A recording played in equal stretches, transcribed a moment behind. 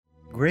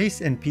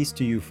Grace and peace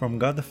to you from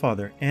God the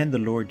Father and the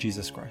Lord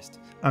Jesus Christ.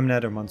 I'm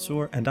Nader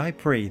Mansour, and I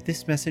pray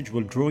this message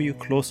will draw you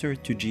closer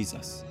to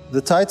Jesus.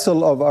 The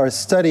title of our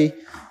study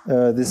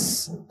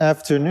this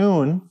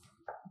afternoon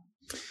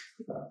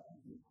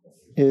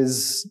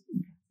is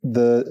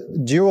The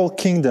Dual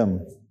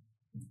Kingdom,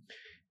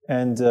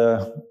 and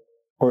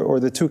or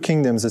the two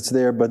kingdoms. It's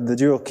there, but the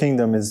dual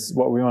kingdom is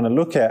what we want to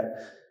look at.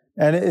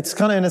 And it's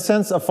kind of, in a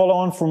sense, a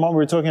follow-on from what we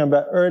were talking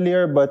about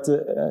earlier, but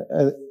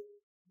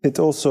it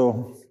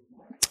also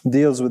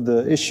deals with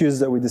the issues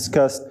that we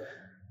discussed.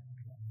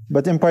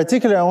 But in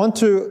particular, I want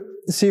to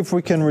see if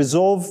we can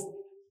resolve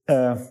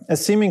a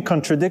seeming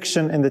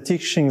contradiction in the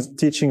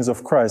teachings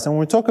of Christ. And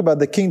when we talk about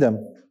the kingdom,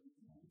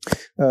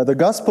 the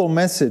gospel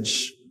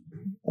message,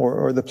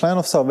 or the plan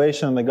of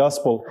salvation in the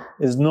gospel,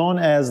 is known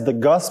as the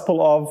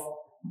gospel of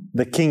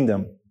the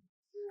kingdom.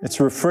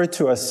 It's referred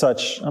to as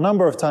such a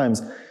number of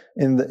times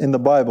in the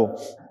Bible.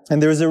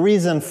 And there's a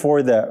reason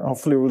for that.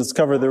 Hopefully we'll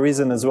discover the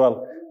reason as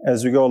well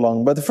as we go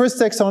along. But the first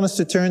text I want us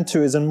to turn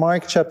to is in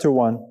Mark chapter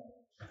 1.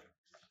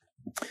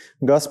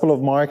 Gospel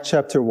of Mark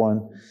chapter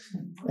 1.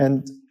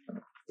 And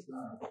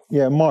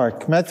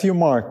Matthew,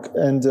 Mark.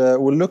 And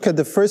we'll look at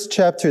the first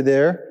chapter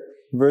there,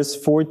 verse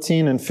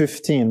 14 and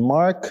 15.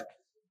 Mark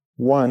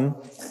 1,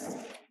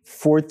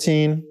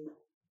 14,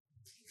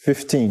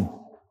 15.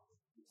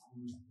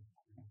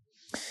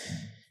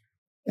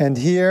 And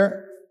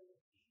here,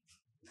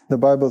 the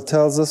Bible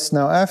tells us,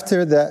 now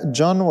after that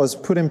John was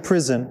put in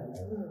prison,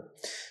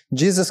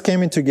 Jesus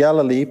came into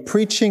Galilee,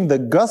 preaching the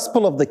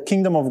gospel of the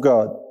kingdom of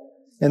God,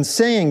 and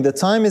saying, the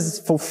time is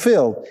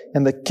fulfilled,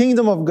 and the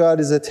kingdom of God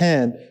is at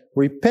hand.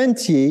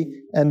 Repent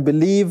ye, and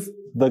believe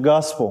the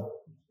gospel.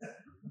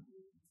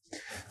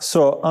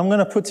 So, I'm going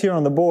to put here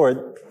on the board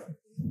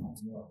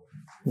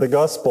the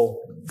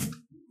gospel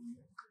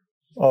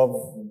of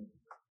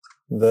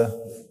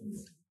the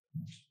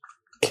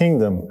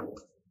kingdom.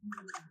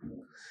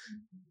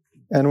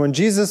 And when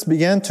Jesus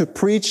began to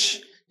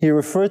preach, he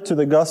referred to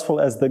the gospel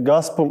as the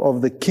gospel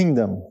of the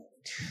kingdom.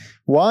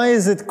 Why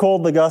is it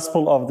called the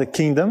gospel of the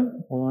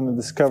kingdom? We want to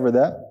discover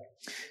that.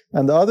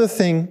 And the other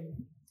thing,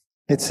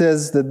 it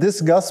says that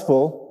this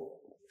gospel,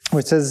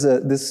 which says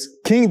this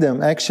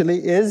kingdom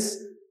actually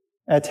is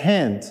at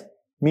hand.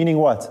 Meaning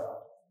what?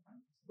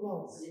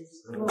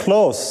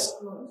 Close.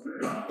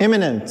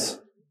 Imminent.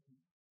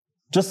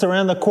 Just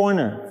around the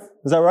corner.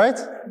 Is that right?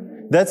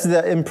 That's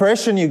the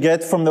impression you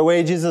get from the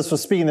way Jesus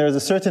was speaking. There is a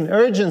certain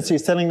urgency.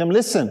 He's telling them,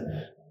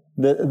 listen,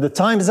 the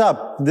time's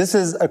up. This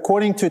is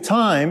according to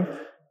time.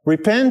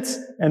 Repent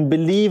and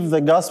believe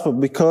the gospel,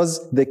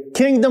 because the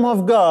kingdom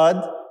of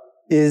God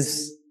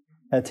is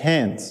at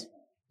hand.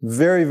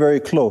 Very, very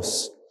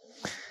close.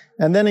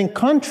 And then in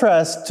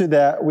contrast to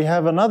that, we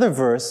have another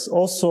verse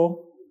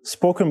also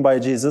spoken by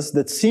Jesus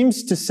that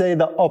seems to say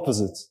the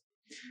opposite.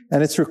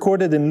 And it's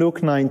recorded in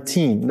Luke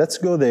 19. Let's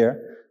go there.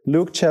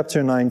 Luke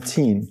chapter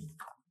 19.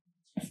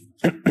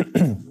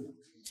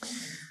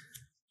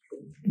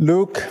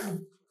 Luke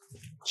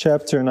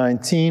chapter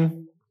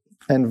 19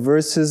 and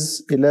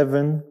verses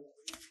 11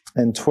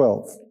 and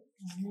 12.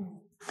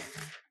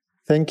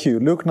 Thank you.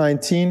 Luke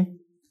 19,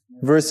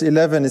 verse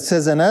 11, it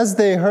says, and as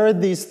they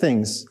heard these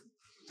things,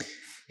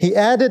 he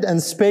added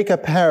and spake a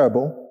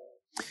parable,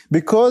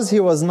 because he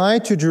was nigh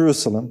to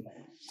Jerusalem,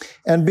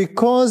 and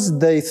because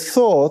they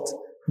thought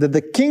that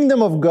the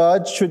kingdom of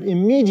God should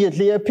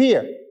immediately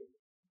appear.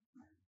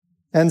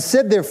 And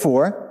said,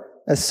 therefore,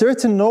 a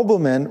certain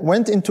nobleman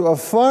went into a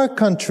far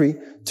country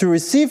to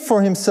receive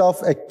for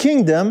himself a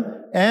kingdom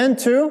and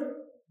to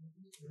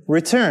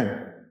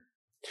return.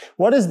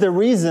 What is the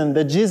reason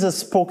that Jesus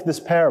spoke this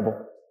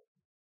parable?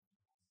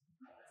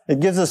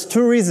 It gives us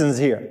two reasons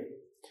here.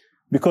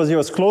 Because he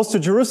was close to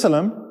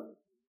Jerusalem,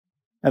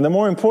 and the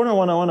more important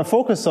one I want to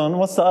focus on,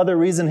 what's the other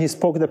reason he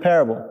spoke the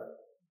parable?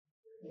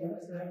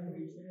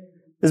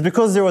 It's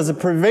because there was a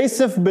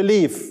pervasive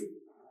belief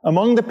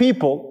among the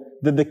people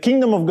that the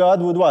kingdom of God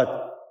would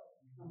what?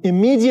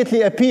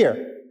 Immediately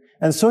appear.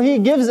 And so he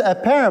gives a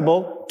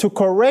parable to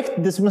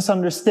correct this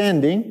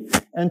misunderstanding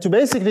and to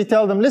basically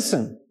tell them,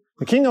 listen,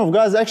 the kingdom of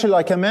God is actually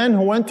like a man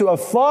who went to a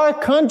far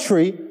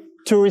country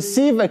to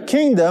receive a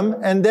kingdom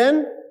and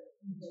then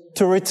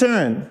to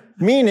return.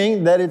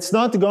 Meaning that it's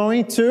not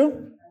going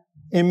to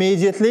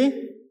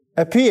immediately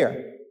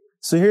appear.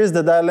 So here's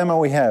the dilemma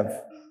we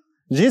have.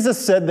 Jesus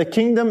said the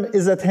kingdom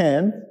is at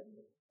hand,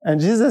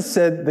 and Jesus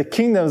said the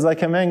kingdom is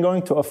like a man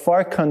going to a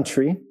far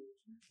country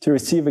to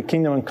receive a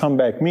kingdom and come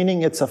back,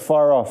 meaning it's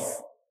afar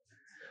off.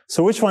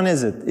 So which one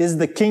is it? Is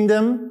the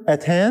kingdom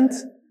at hand,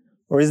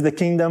 or is the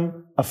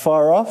kingdom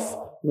afar off?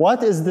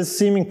 What is this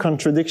seeming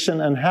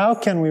contradiction, and how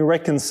can we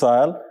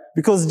reconcile?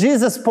 Because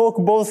Jesus spoke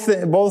both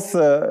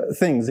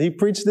things. He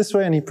preached this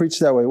way and he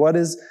preached that way. What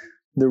is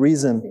the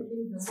reason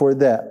for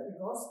that? The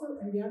gospel,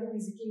 and the other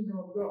is the kingdom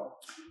of God.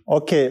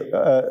 Okay,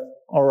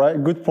 all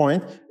right, good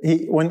point.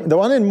 When the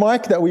one in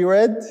Mark that we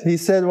read, he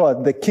said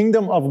what? The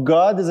kingdom of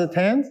God is at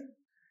hand.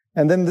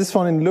 And then this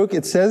one in Luke,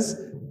 it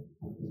says,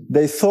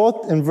 they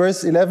thought, in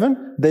verse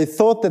 11, they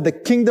thought that the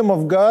kingdom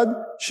of God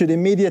should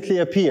immediately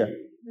appear.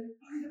 The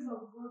kingdom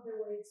of God, the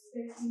way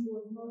expecting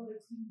was not the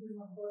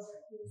kingdom of God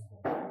that he was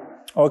talking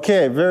about.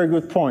 Okay, very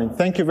good point.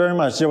 Thank you very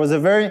much. There was a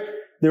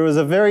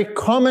very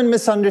common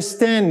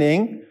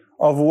misunderstanding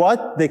of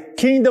what the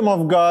kingdom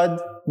of God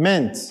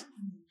meant.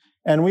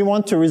 And we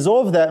want to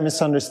resolve that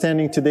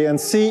misunderstanding today and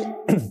see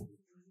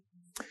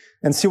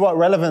what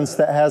relevance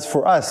that has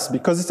for us.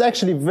 Because it's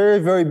actually very,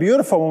 very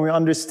beautiful when we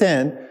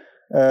understand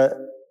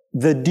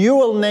the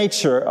dual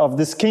nature of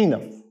this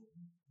kingdom.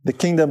 The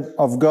kingdom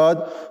of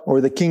God or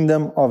the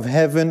kingdom of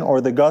heaven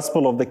or the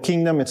gospel of the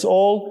kingdom. It's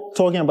all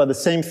talking about the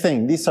same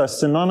thing. These are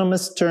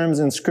synonymous terms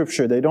in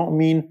Scripture. They don't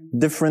mean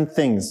different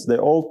things. They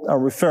all are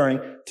referring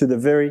to the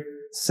very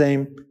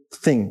same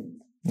thing.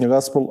 The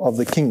gospel of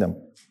the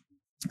kingdom.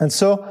 And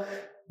so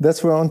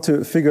that's what I want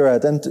to figure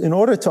out. And in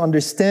order to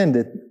understand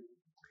it,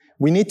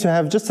 we need to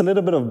have just a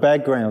little bit of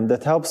background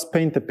that helps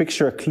paint the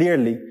picture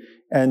clearly.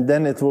 And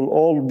then it will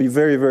all be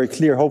very, very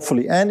clear,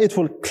 hopefully. And it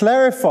will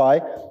clarify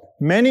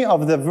many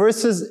of the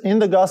verses in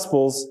the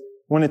Gospels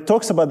when it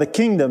talks about the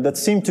kingdom that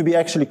seem to be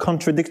actually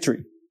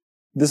contradictory.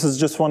 This is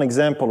just one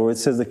example where it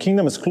says the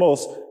kingdom is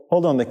close.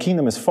 Hold on, the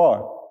kingdom is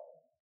far.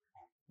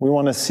 We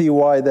want to see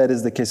why that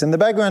is the case. And the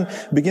background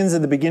begins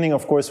at the beginning,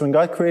 of course, when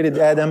God created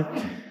Adam.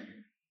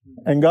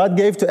 And God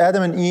gave to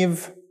Adam and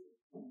Eve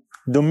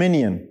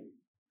dominion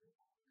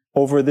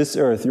over this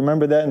earth. You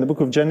remember that in the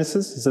book of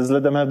Genesis? It says,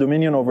 let them have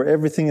dominion over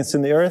everything that's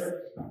in the earth.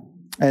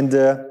 And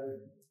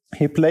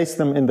He placed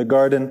them in the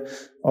Garden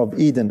of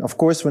Eden. Of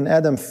course, when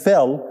Adam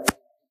fell,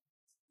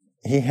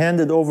 he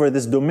handed over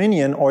this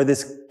dominion or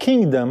this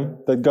kingdom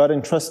that God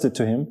entrusted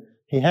to him.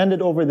 He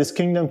handed over this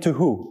kingdom to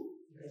who?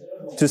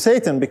 To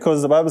Satan,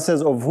 because the Bible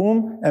says, of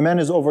whom a man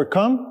is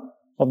overcome,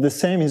 of the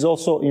same he's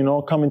also,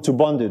 come into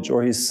bondage,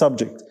 or he's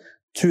subject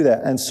to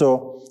that. And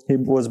so he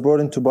was brought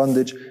into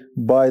bondage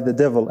by the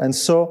devil. And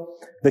so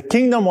the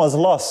kingdom was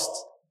lost.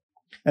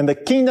 And the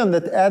kingdom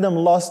that Adam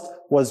lost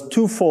was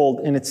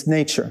twofold in its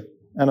nature.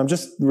 And I'm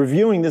just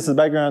reviewing this as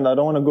background. I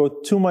don't want to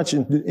go too much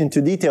into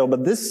detail,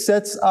 but this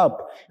sets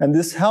up and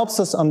this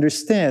helps us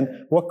understand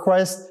what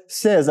Christ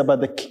says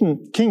about the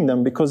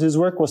kingdom, because his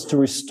work was to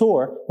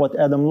restore what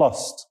Adam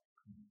lost.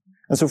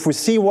 And so if we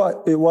see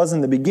what it was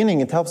in the beginning,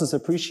 it helps us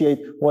appreciate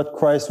what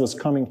Christ was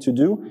coming to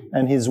do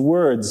and his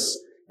words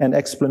and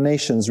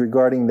explanations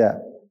regarding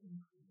that.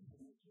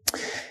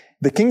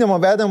 The kingdom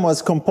of Adam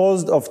was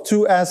composed of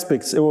two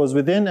aspects. It was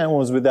within and it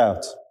was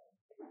without.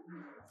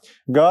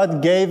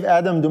 God gave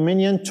Adam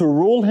dominion to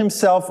rule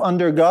himself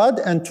under God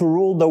and to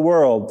rule the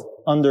world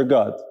under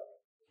God.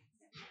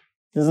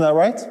 Isn't that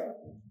right?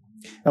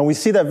 And we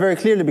see that very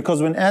clearly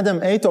because when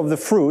Adam ate of the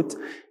fruit,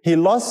 he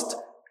lost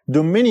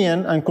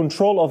dominion and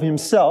control of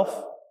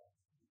himself,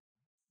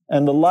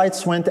 and the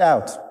lights went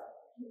out.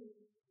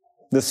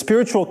 The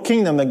spiritual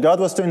kingdom that God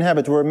was to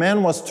inhabit, where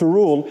man was to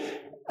rule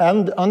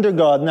and under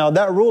God, now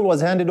that rule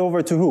was handed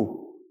over to who?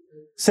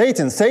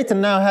 Satan.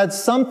 Satan now had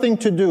something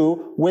to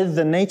do with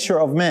the nature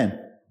of man.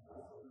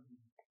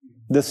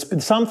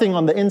 Something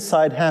on the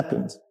inside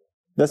happened.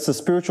 That's the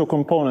spiritual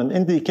component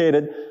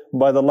indicated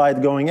by the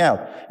light going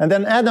out. And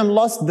then Adam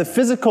lost the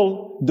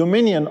physical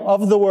dominion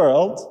of the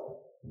world,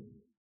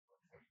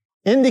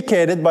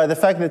 indicated by the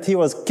fact that he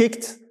was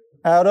kicked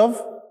out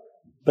of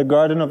the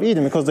Garden of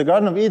Eden, because the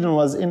Garden of Eden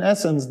was in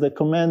essence the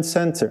command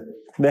center,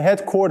 the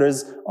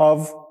headquarters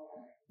of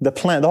the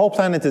planet. The whole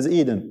planet is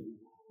Eden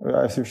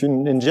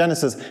in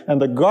Genesis,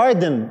 and the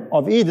Garden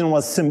of Eden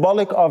was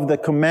symbolic of the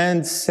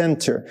command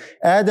center.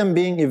 Adam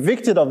being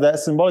evicted of that,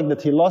 symbolic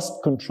that he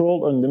lost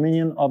control and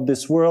dominion of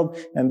this world,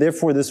 and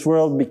therefore this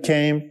world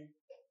became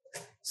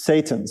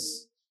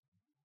Satan's.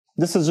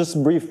 This is just a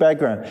brief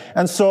background.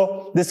 And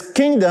so this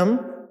kingdom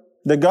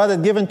that God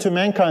had given to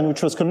mankind,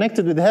 which was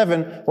connected with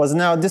heaven, was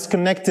now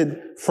disconnected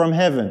from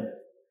heaven.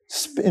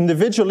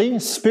 Individually,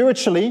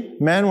 spiritually,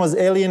 man was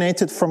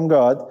alienated from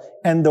God,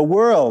 and the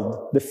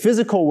world, the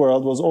physical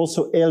world, was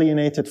also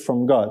alienated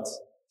from God,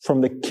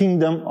 from the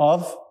kingdom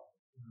of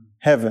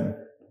heaven.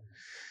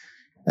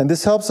 And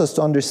this helps us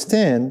to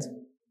understand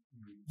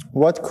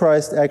what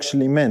Christ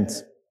actually meant,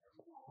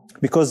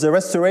 because the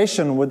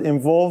restoration would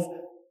involve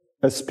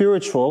a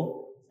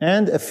spiritual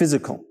and a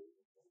physical,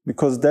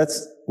 because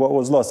that's what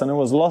was lost. And it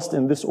was lost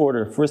in this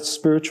order: first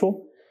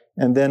spiritual,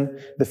 and then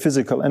the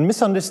physical. And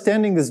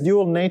misunderstanding this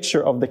dual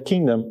nature of the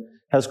kingdom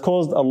has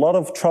caused a lot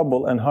of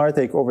trouble and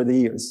heartache over the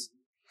years.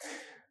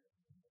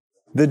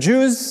 The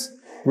Jews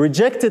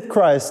rejected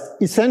Christ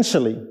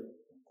essentially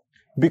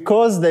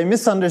because they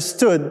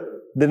misunderstood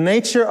the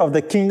nature of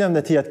the kingdom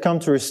that he had come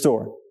to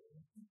restore.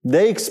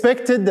 They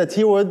expected that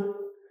he would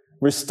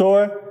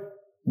restore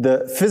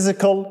the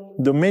physical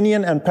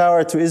dominion and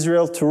power to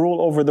Israel to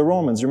rule over the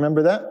Romans.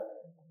 Remember that?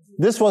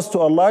 This was to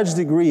a large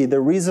degree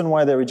the reason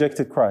why they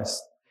rejected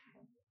Christ.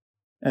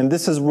 And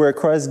this is where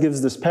Christ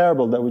gives this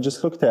parable that we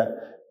just looked at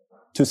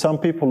to some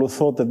people who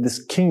thought that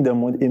this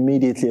kingdom would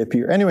immediately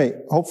appear. Anyway,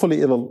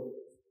 hopefully it'll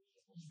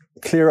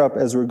clear up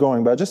as we're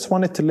going. But I just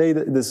wanted to lay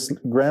this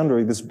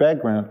groundwork, this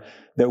background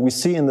that we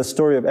see in the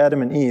story of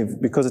Adam and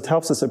Eve, because it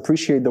helps us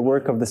appreciate the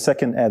work of the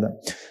second Adam.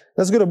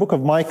 Let's go to the book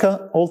of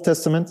Micah, Old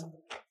Testament.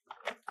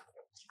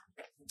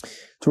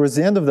 towards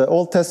the end of the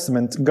Old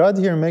Testament, God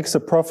here makes a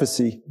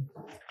prophecy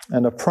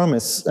and a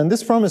promise. And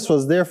this promise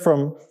was there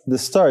from the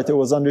start. It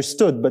was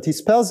understood, but he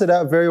spells it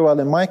out very well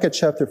in Micah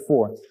chapter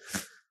 4.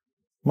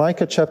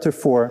 Micah chapter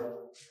 4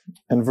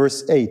 and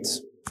verse 8.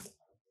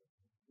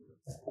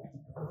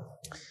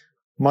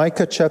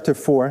 Micah chapter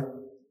 4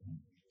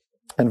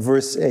 and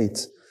verse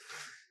 8.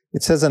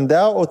 It says, "And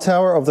thou, O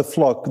tower of the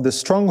flock, the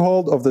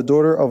stronghold of the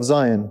daughter of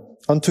Zion,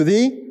 unto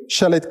thee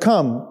shall it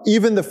come,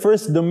 even the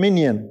first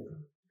dominion.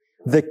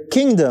 The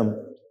kingdom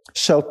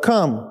shall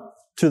come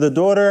to the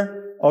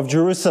daughter of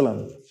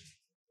Jerusalem."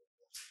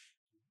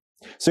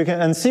 So you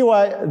can see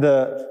why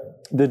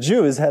the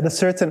Jews had a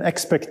certain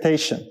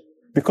expectation.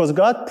 Because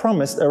God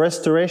promised a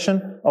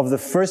restoration of the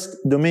first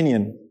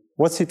dominion.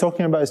 What's he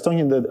talking about? He's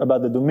talking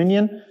about the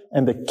dominion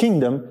and the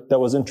kingdom that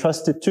was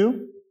entrusted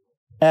to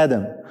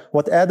Adam.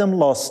 What Adam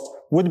lost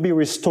would be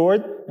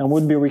restored and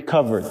would be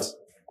recovered.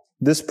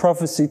 This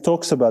prophecy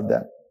talks about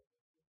that.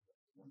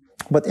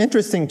 But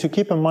interesting to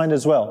keep in mind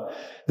as well,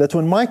 that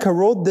when Micah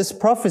wrote this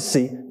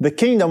prophecy, the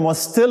kingdom was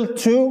still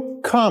to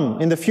come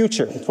in the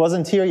future. It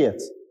wasn't here yet.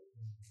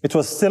 It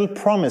was still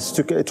promised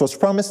to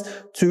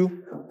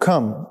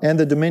come, and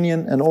the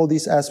dominion and all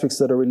these aspects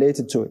that are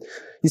related to it.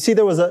 You see,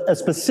 there was a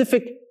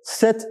specific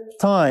set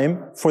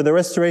time for the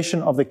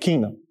restoration of the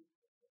kingdom.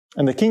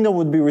 And the kingdom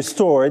would be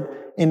restored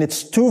in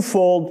its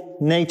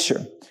twofold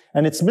nature.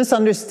 And it's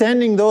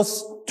misunderstanding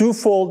those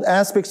twofold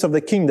aspects of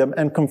the kingdom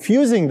and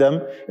confusing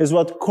them is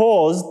what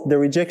caused the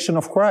rejection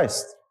of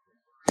Christ.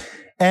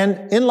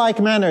 And in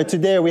like manner,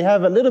 today we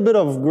have a little bit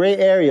of gray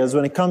areas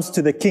when it comes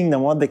to the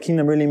kingdom, what the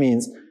kingdom really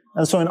means.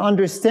 And so in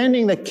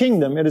understanding the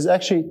kingdom, it is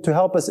actually to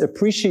help us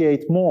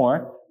appreciate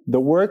more the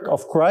work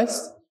of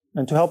Christ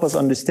and to help us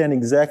understand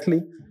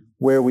exactly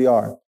where we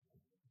are.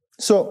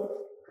 So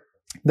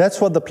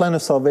that's what the plan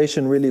of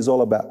salvation really is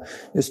all about,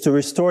 is to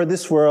restore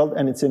this world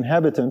and its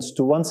inhabitants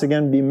to once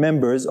again be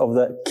members of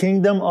the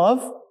kingdom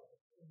of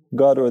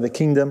God, or the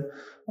kingdom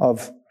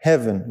of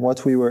heaven,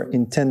 what we were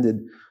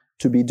intended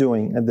to be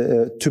doing and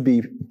to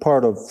be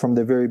part of from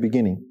the very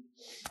beginning.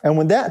 And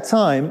when that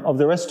time of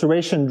the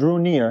restoration drew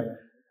near,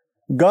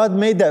 God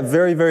made that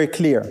very, very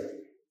clear.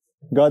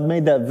 God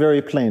made that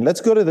very plain.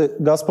 Let's go to the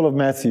Gospel of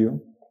Matthew.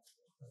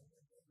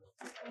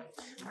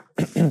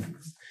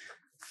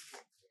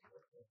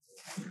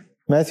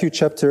 Matthew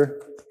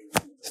chapter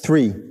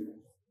 3.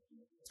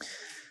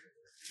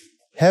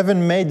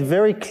 Heaven made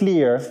very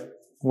clear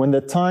when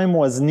the time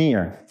was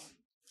near.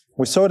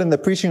 We saw it in the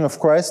preaching of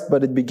Christ,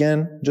 but it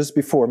began just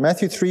before.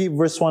 Matthew 3,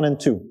 verse 1 and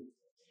 2.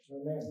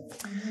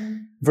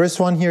 Verse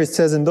 1 here, it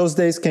says, "In those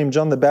days came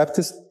John the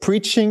Baptist,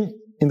 preaching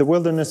in the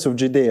wilderness of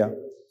Judea,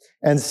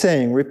 and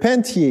saying,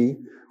 Repent ye,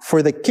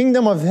 for the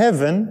kingdom of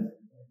heaven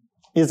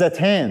is at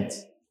hand."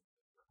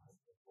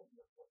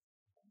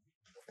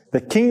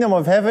 The kingdom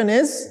of heaven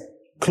is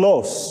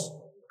close,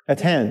 at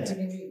hand,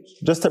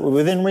 just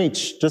within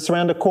reach, just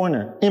around the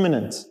corner,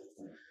 imminent.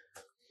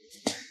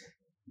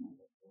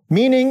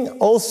 Meaning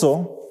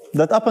also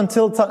that up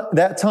until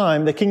that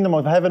time, the kingdom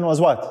of heaven was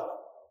what?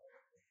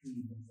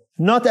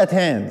 Not at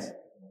hand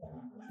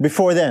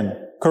before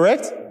then,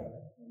 correct?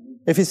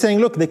 If he's saying,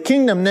 look, the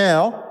kingdom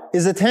now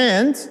is at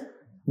hand,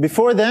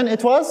 before then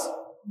it was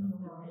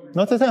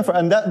not at hand.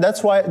 And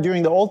that's why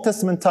during the Old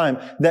Testament time,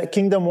 that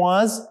kingdom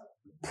was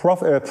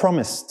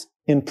promised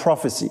in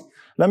prophecy.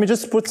 Let me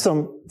just put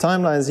some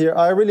timelines here.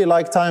 I really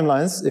like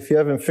timelines, if you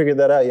haven't figured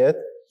that out yet,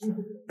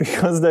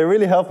 because they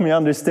really help me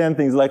understand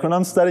things. Like when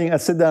I'm studying, I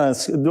sit down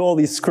and do all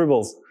these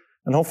scribbles,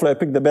 and hopefully I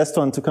pick the best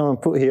one to come and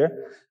put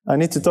here. I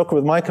need to talk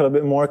with Michael a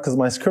bit more because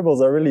my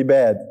scribbles are really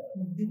bad.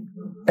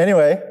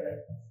 Anyway,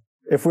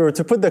 if we were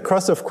to put the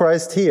cross of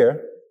Christ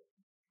here,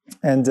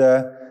 and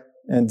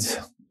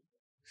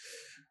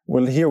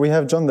well, here we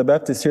have John the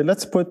Baptist here.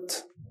 Let's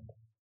put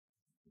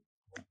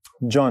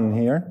John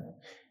here.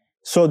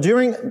 So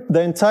during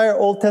the entire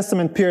Old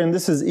Testament period, and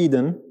this is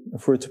Eden,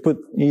 if we were to put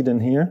Eden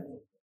here,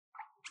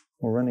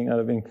 we're running out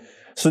of ink.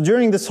 So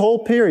during this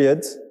whole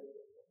period,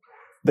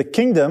 the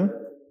kingdom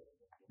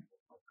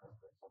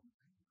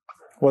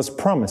was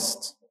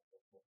promised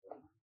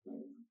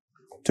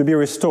to be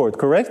restored,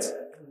 correct?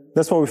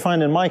 That's what we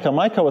find in Micah.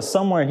 Micah was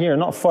somewhere here,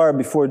 not far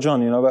before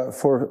John, about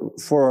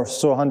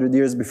 400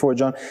 years before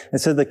John. It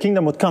said the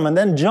kingdom would come. And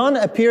then John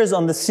appears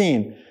on the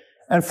scene.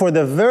 And for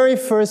the very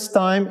first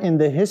time in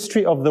the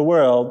history of the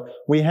world,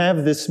 we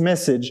have this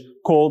message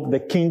called the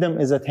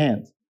kingdom is at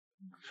hand.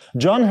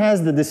 John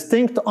has the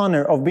distinct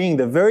honor of being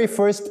the very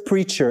first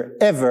preacher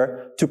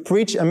ever to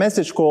preach a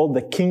message called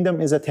the kingdom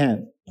is at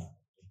hand.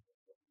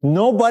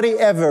 Nobody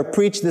ever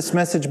preached this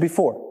message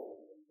before.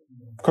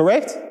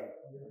 Correct?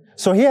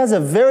 So he has a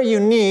very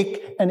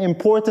unique and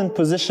important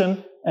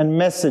position and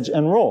message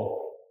and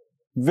role.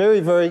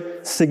 Very, very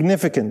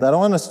significant. I don't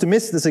want us to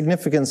miss the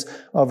significance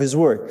of his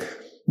work.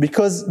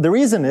 Because the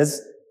reason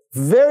is,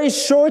 very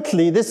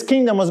shortly, this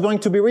kingdom was going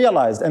to be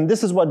realized. And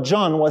this is what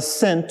John was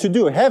sent to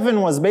do.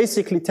 Heaven was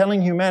basically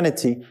telling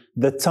humanity,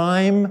 the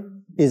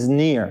time is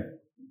near.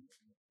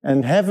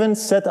 And heaven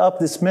set up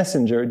this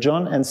messenger,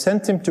 John, and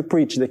sent him to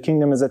preach, the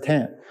kingdom is at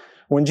hand.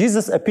 When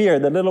Jesus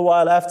appeared a little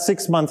while after,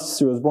 6 months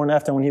he was born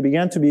after, when he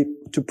began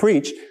to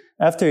preach,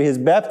 after his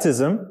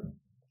baptism,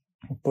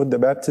 put the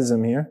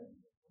baptism here.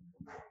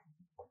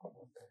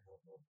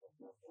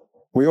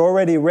 We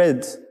already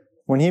read,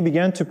 when he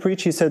began to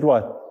preach, he said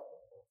what?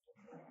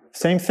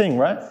 Same thing,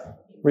 right?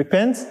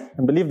 Repent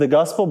and believe the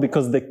gospel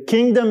because the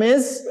kingdom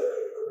is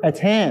at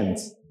hand.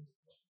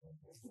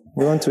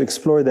 We want to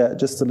explore that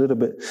just a little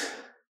bit,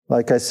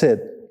 like I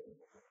said.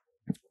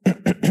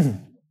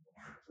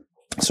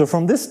 So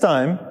from this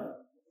time,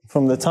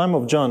 from the time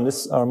of John,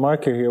 this is our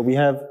marker here, we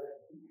have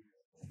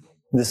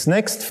this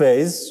next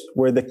phase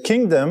where the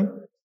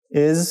kingdom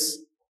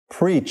is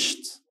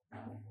preached.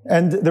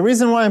 And the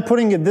reason why I'm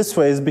putting it this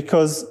way is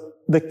because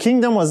the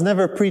kingdom was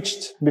never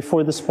preached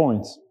before this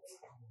point.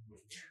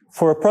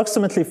 For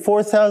approximately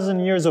 4,000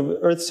 years of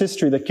Earth's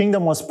history, the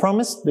kingdom was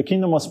promised, the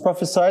kingdom was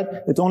prophesied.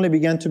 It only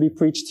began to be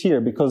preached here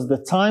because the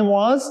time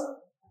was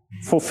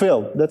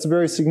fulfilled. That's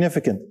very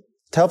significant.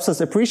 It helps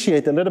us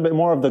appreciate a little bit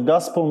more of the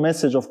gospel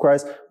message of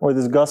Christ, or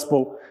this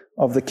gospel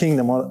of the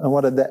kingdom, and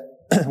what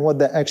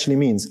that actually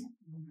means.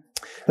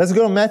 Let's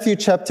go to Matthew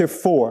chapter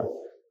 4.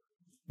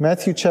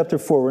 Matthew chapter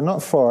 4. We're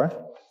not far.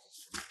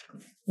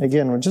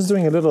 Again, we're just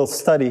doing a little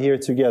study here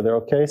together,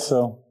 okay?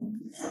 So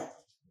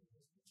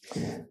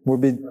we'll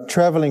be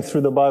traveling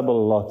through the Bible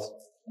a lot.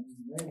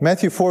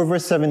 Matthew 4,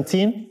 verse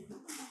 17.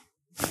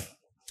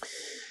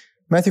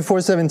 Matthew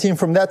 4:17,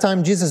 from that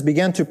time Jesus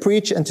began to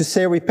preach and to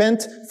say,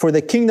 repent, for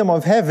the kingdom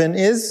of heaven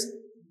is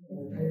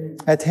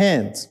at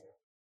hand.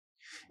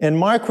 In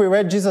Mark we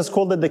read Jesus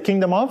called it the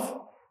kingdom of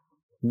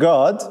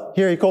God.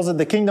 Here he calls it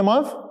the kingdom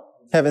of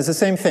heaven. It's the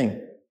same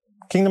thing.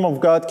 Kingdom of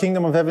God,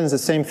 kingdom of heaven is the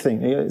same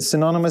thing.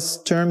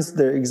 Synonymous terms,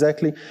 they're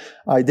exactly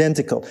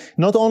identical.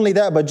 Not only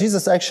that, but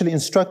Jesus actually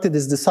instructed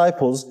his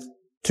disciples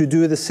to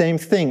do the same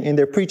thing in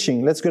their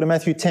preaching. Let's go to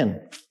Matthew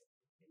 10.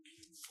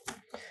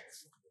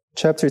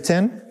 Chapter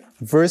 10.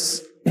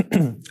 Verse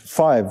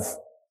 5.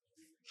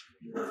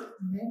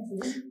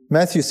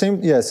 Matthew,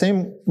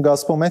 same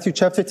gospel, Matthew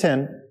chapter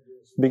 10,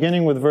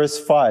 beginning with verse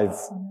 5.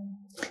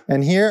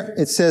 And here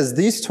it says,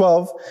 these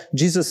 12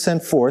 Jesus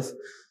sent forth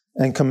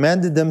and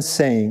commanded them,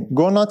 saying,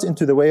 go not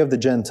into the way of the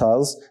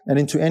Gentiles, and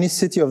into any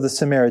city of the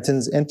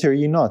Samaritans enter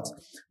ye not,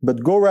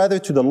 but go rather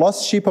to the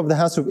lost sheep of the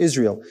house of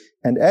Israel.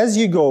 And as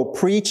ye go,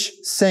 preach,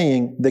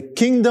 saying, the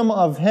kingdom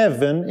of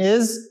heaven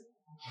is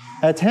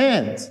at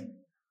hand.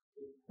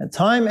 And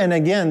time and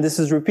again, this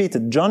is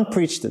repeated. John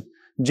preached it.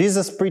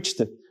 Jesus preached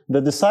it. The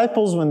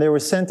disciples, when they were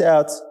sent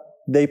out,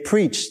 they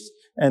preached.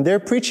 And their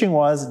preaching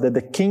was that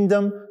the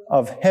kingdom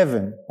of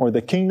heaven, or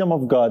the kingdom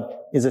of God,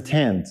 is at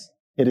hand.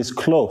 It is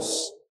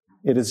close.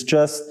 It is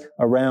just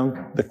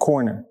around the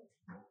corner.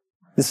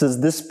 This is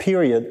this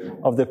period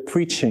of the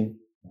preaching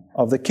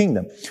of the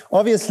kingdom.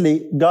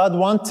 Obviously, God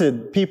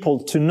wanted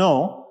people to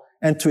know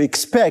and to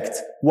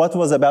expect what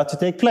was about to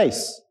take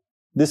place.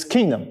 This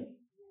kingdom.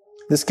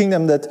 This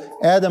kingdom that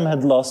Adam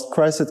had lost,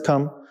 Christ had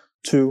come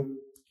to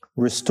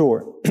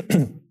restore.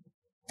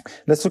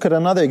 Let's look at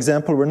another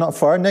example. We're not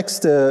far.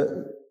 Next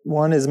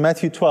one is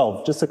Matthew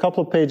 12. Just a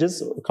couple of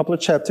pages, a couple of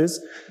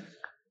chapters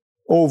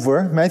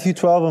over. Matthew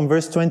 12 and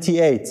verse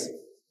 28.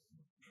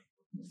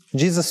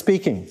 Jesus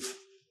speaking.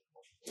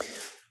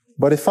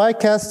 But if I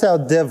cast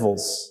out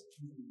devils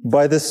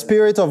by the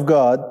Spirit of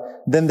God,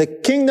 then the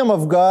kingdom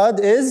of God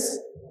is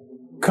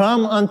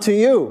come unto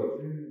you.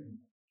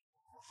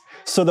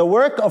 So the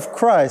work of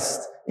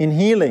Christ in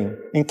healing,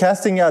 in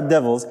casting out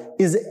devils,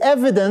 is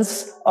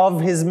evidence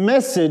of his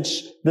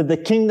message that the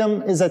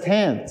kingdom is at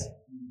hand.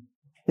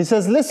 He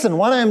says, listen,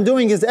 what I am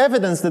doing is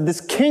evidence that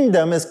this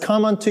kingdom is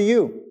come unto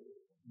you.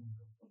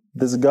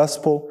 This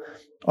gospel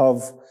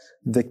of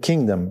the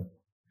kingdom.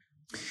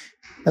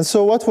 And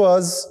so what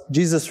was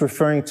Jesus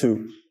referring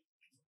to?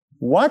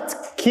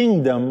 What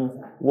kingdom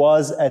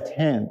was at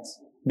hand?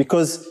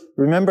 Because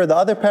remember, the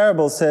other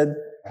parable said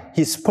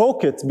he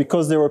spoke it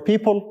because there were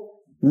people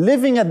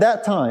living at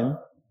that time,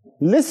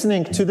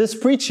 listening to this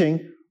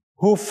preaching,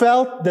 who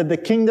felt that the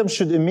kingdom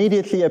should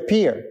immediately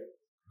appear.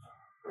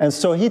 And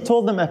so he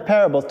told them a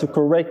parable to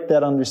correct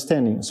that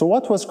understanding. So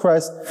what was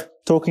Christ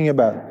talking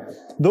about?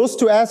 Those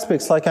two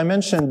aspects, like I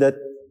mentioned, that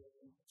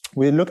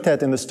we looked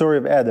at in the story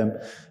of Adam,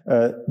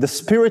 the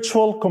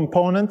spiritual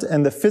component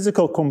and the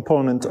physical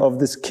component of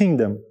this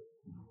kingdom,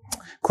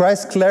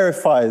 Christ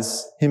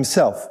clarifies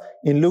himself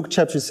in Luke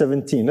chapter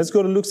 17. Let's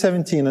go to Luke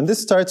 17, and this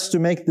starts to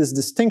make this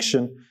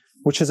distinction,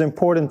 which is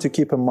important to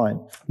keep in mind.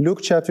 Luke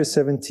chapter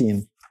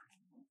 17.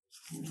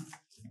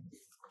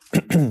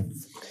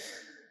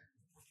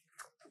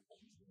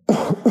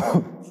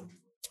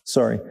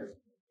 Sorry.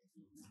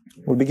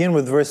 We'll begin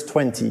with verse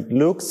 20.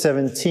 Luke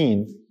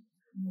 17,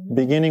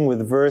 beginning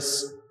with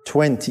verse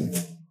 20.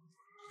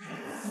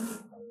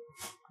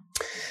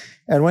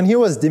 And when he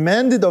was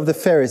demanded of the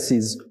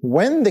Pharisees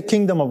when the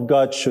kingdom of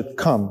God should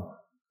come,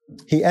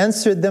 he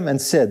answered them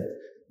and said,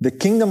 the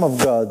kingdom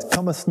of God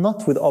cometh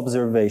not with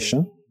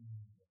observation,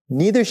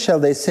 neither shall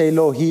they say,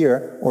 lo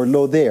here or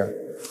lo there.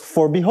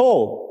 For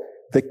behold,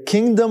 the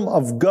kingdom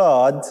of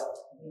God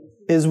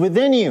is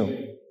within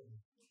you.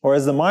 Or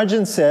as the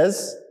margin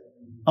says,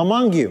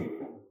 among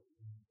you.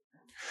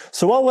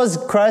 So what was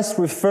Christ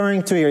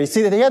referring to here? You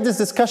see that he had this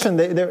discussion.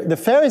 The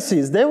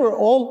Pharisees, they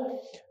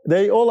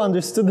all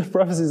understood the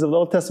prophecies of the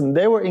Old Testament.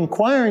 They were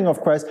inquiring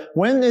of Christ,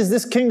 when is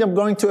this kingdom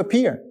going to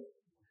appear?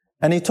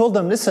 And he told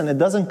them, listen, it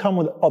doesn't come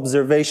with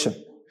observation.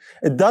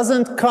 It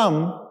doesn't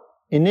come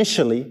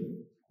initially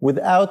with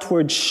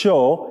outward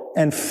show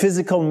and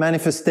physical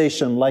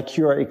manifestation like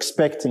you are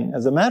expecting.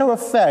 As a matter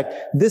of fact,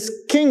 this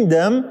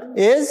kingdom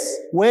is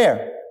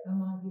where?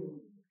 Among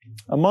you.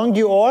 Among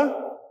you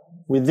or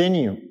within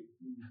you.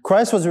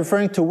 Christ was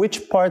referring to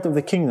which part of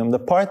the kingdom? The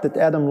part that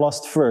Adam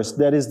lost first.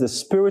 That is the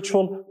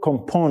spiritual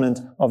component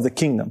of the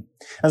kingdom.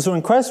 And so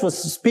when Christ was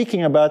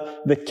speaking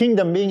about the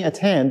kingdom being at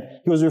hand,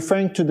 he was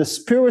referring to the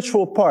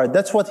spiritual part.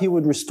 That's what he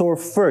would restore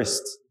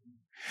first.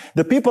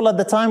 The people at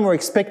the time were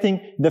expecting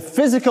the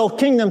physical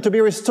kingdom to be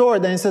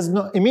restored. And he says,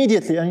 no,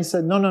 immediately. And he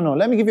said, no.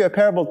 Let me give you a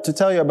parable to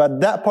tell you about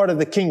that part of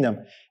the kingdom.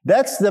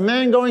 That's the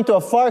man going to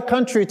a far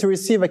country to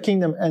receive a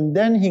kingdom. And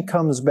then he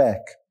comes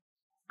back.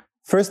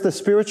 First the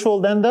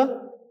spiritual, then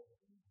the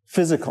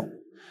physical.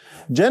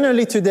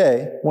 Generally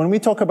today, when we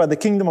talk about the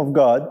kingdom of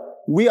God,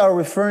 we are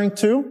referring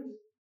to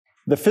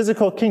the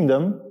physical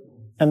kingdom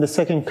and the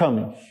second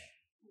coming.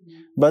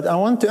 But I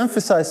want to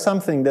emphasize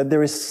something, that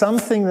there is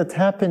something that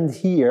happened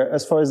here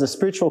as far as the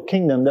spiritual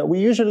kingdom that we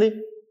usually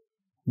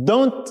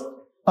don't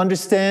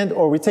understand,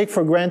 or we take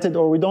for granted,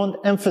 or we don't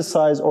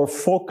emphasize or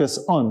focus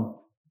on.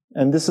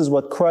 And this is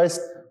what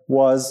Christ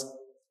was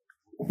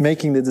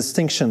making the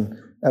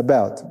distinction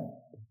about.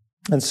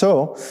 And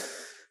so,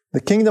 the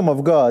kingdom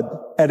of God,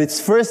 at its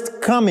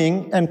first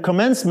coming and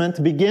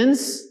commencement,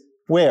 begins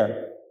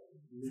where?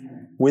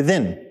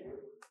 Within,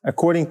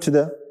 according to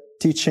the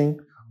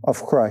teaching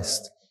of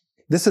Christ.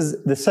 This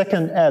is the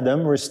second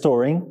Adam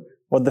restoring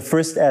what the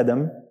first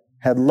Adam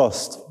had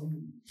lost.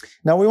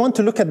 Now we want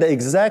to look at the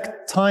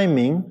exact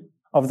timing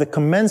of the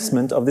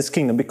commencement of this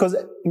kingdom, because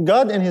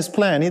God in His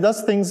plan, He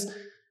does things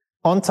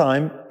on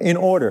time, in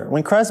order.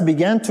 When Christ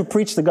began to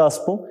preach the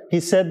gospel,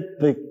 He said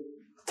the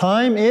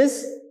time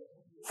is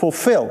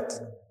fulfilled.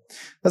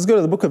 Let's go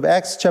to the book of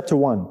Acts chapter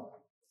 1.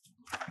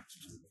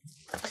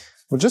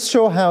 We'll just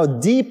show how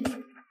deep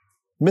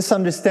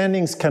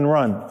misunderstandings can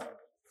run.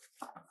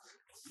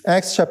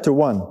 Acts chapter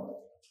 1.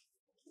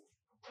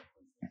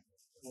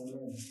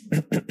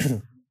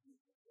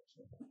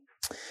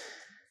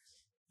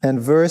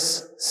 And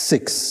verse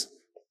 6.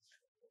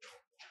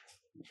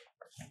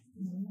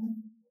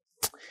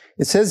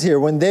 It says here,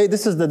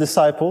 this is the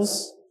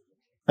disciples,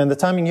 and the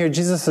timing here,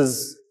 Jesus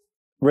is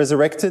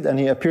resurrected, and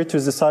He appeared to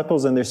His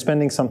disciples, and they're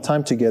spending some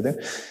time together.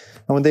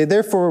 And when they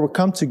therefore were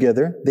come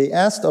together, they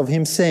asked of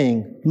Him,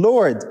 saying,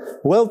 Lord,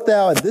 wilt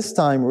Thou at this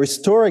time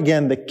restore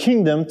again the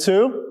kingdom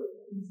to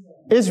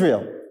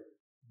Israel?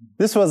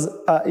 This was,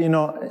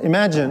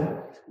 imagine,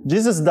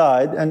 Jesus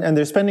died, and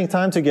they're spending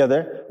time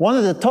together. One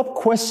of the top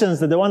questions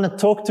that they want to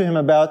talk to Him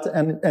about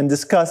and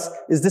discuss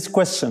is this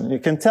question. You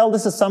can tell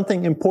this is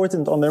something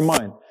important on their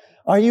mind.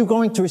 Are you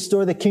going to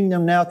restore the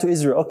kingdom now to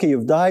Israel? Okay,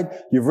 you've died,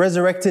 you've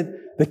resurrected.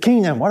 The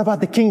kingdom, what about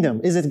the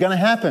kingdom? Is it going to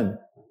happen?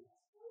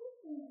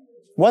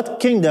 What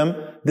kingdom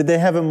did they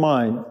have in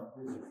mind?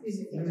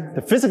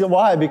 The physical.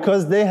 Why?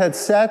 Because they had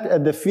sat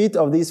at the feet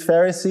of these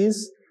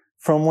Pharisees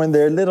from when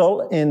they're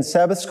little in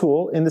Sabbath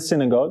school, in the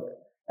synagogue,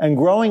 and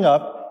growing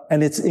up,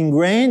 and it's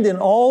ingrained in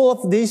all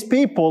of these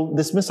people,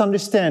 this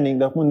misunderstanding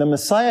that when the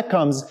Messiah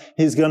comes,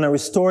 He's going to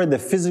restore the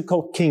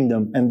physical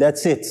kingdom, and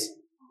that's it.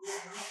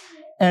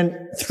 And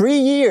 3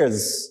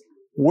 years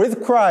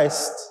with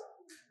Christ,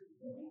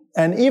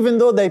 and even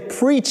though they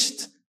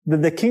preached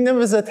that the kingdom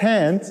is at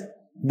hand,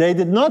 they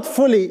did not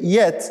fully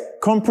yet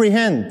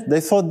comprehend. They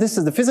thought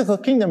the physical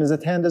kingdom is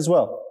at hand as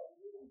well.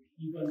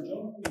 Even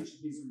John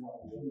preached this one.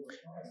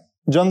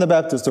 John the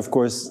Baptist, of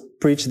course,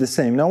 preached the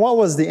same. Now, what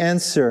was the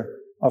answer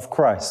of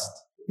Christ?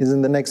 Is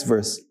in the next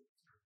verse.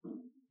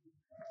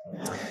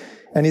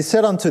 And He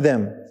said unto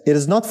them, It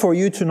is not for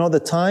you to know the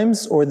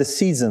times or the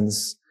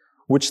seasons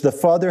which the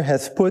Father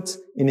hath put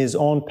in His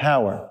own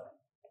power.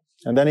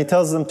 And then He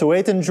tells them to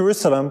wait in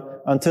Jerusalem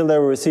until they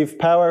will receive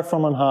power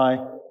from on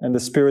high, and the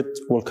Spirit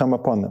will come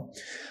upon them.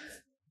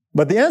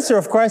 But the answer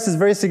of Christ is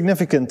very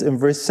significant in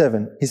verse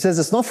 7. He says,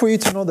 it's not for you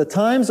to know the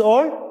times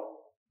or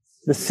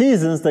the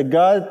seasons that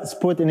God has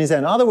put in His hand.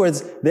 In other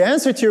words, the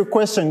answer to your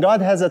question,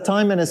 God has a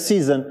time and a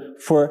season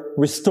for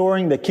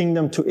restoring the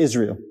kingdom to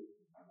Israel.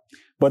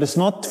 But it's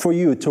not for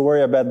you to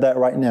worry about that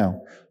right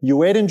now. You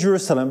wait in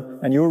Jerusalem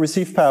and you will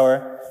receive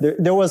power.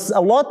 There was a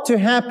lot to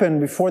happen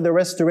before the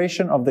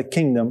restoration of the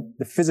kingdom,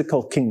 the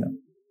physical kingdom.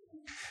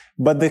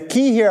 But the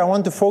key here I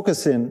want to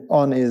focus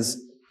on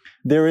is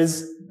there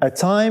is a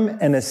time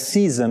and a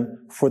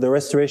season for the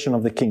restoration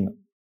of the kingdom.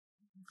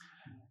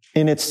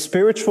 In its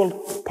spiritual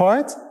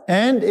part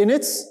and in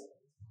its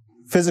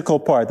physical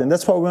part. And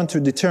that's what we want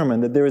to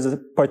determine, that there is a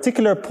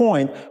particular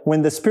point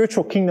when the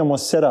spiritual kingdom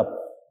was set up.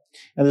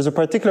 And there's a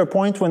particular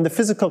point when the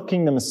physical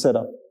kingdom is set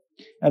up.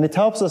 And it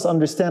helps us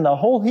understand a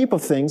whole heap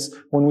of things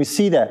when we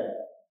see that.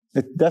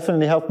 It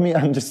definitely helped me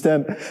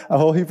understand a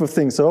whole heap of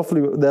things. So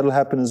hopefully that'll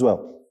happen as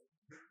well.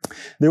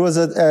 There was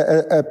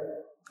a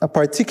a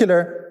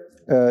particular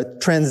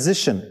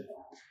transition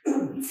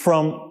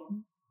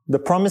from the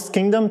promised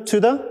kingdom to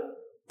the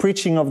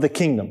preaching of the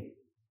kingdom.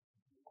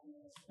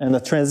 And a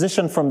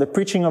transition from the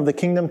preaching of the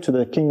kingdom to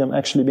the kingdom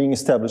actually being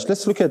established.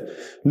 Let's look at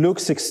Luke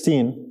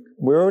 16.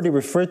 We already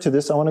referred to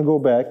this. I want to go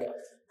back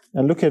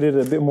and look at it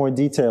in a bit more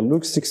detail.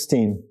 Luke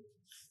 16.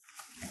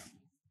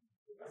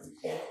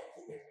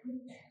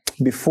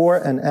 Before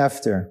and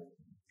after.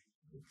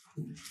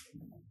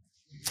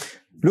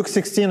 Luke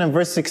 16 and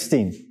verse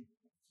 16.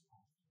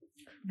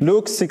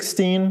 Luke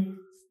 16,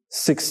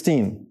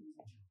 16.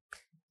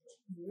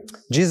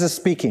 Jesus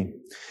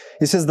speaking.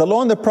 He says, the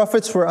law and the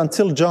prophets were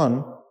until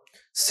John.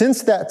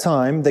 Since that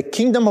time, the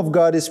kingdom of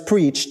God is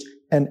preached,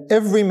 and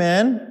every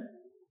man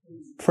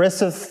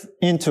presseth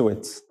into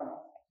it.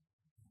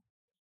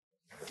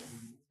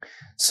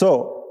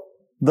 So,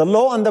 the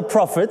law and the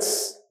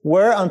prophets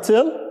were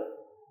until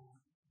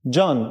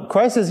John.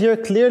 Christ is here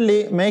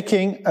clearly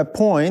making a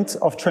point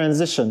of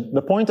transition.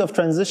 The point of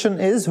transition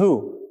is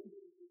who?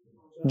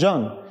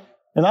 John.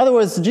 In other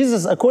words,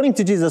 Jesus, according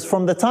to Jesus,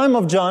 from the time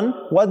of John,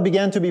 what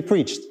began to be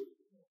preached?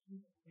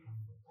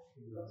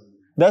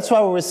 That's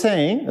why we were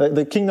saying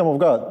the kingdom of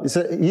God.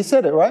 He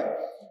said it, right?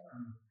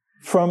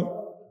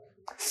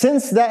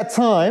 Since that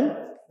time,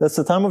 that's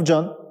the time of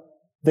John,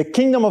 the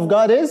kingdom of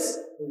God is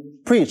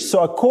preached. So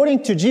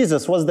according to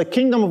Jesus, was the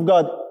kingdom of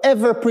God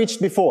ever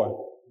preached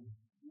before?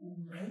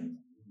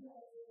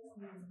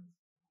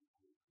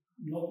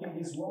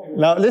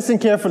 Now listen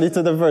carefully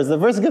to the verse. The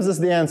verse gives us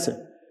the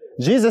answer.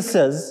 Jesus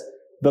says,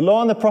 the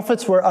law and the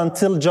prophets were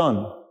until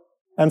John.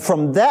 And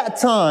from that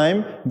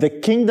time, the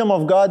kingdom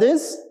of God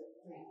is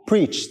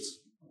preached.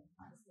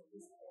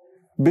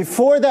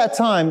 Before that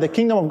time, the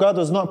kingdom of God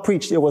was not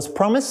preached. It was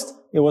promised.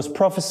 It was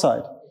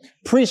prophesied.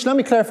 Preached, let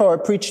me clarify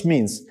what preached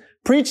means.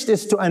 Preached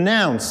is to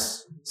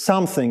announce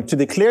something, to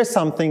declare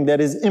something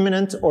that is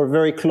imminent or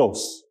very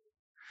close.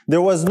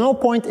 There was no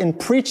point in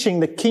preaching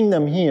the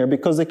kingdom here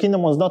because the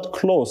kingdom was not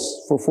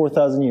close for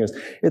 4,000 years.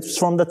 It's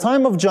from the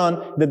time of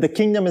John that the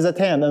kingdom is at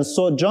hand. And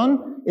so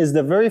John is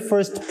the very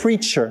first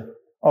preacher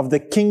of the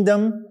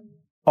kingdom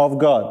of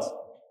God.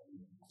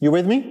 You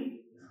with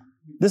me?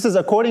 This is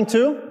according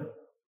to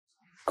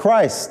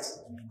Christ.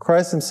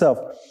 Christ himself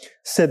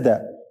said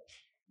that.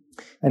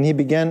 And he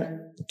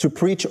began to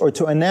preach or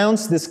to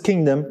announce this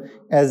kingdom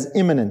as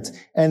imminent.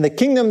 And the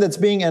kingdom that's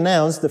being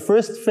announced, the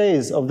first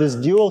phase of this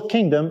dual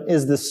kingdom,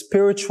 is the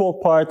spiritual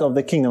part of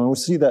the kingdom. And we'll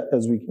see that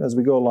as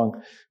we go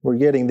along. We're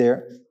getting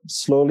there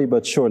slowly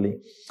but surely.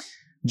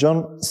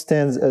 John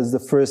stands as the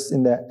first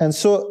in that. And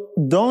so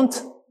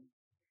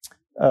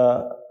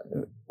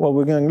well,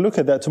 we're going to look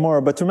at that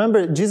tomorrow. But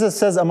remember, Jesus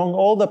says among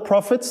all the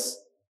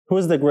prophets, who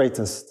is the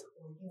greatest?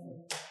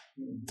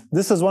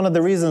 This is one of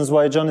the reasons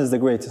why John is the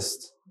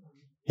greatest.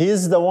 He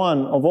is the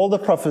one of all the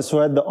prophets who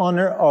had the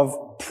honor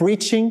of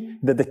preaching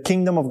that the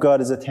kingdom of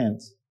God is at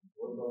hand.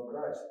 What about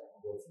Christ?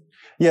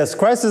 Yes,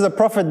 Christ is a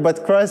prophet,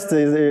 but Christ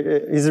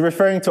is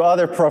referring to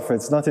other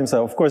prophets, not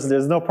himself. Of course,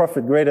 there's no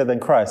prophet greater than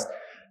Christ.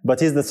 But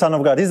he's the Son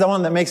of God. He's the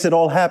one that makes it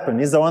all happen.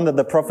 He's the one that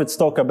the prophets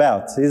talk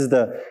about. He's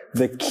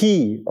the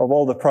key of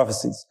all the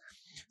prophecies.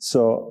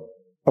 So,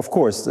 of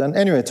course. And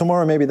anyway,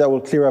 tomorrow maybe that will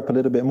clear up a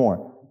little bit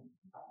more.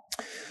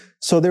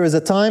 So there is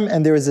a time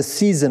and there is a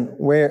season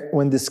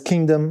when this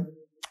kingdom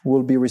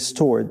will be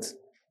restored.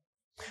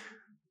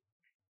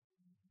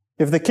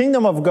 If the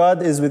kingdom of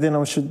God is within,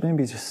 I should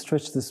maybe just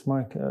stretch this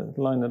line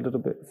a little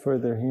bit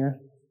further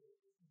here.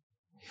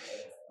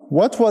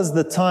 What was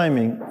the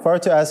timing? If I were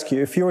to ask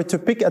you, if you were to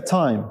pick a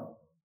time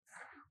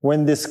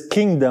when this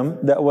kingdom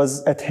that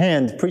was at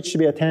hand, preached to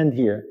be at hand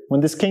here, when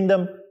this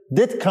kingdom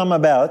did come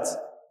about,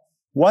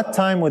 what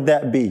time would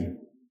that be?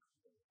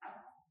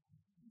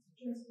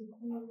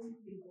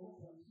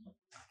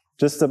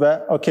 Just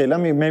about? Okay, let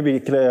me maybe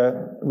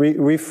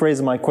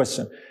rephrase my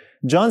question.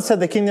 John said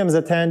the kingdom is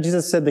at hand.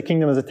 Jesus said the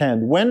kingdom is at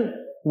hand.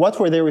 What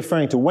were they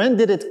referring to? When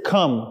did it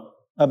come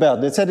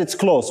about? They said it's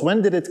close.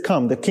 When did it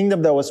come? The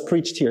kingdom that was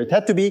preached here. It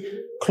had to be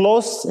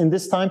close in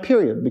this time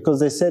period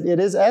because they said it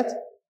is at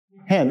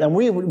hand. And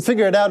we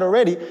figured out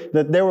already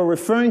that they were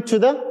referring to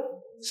the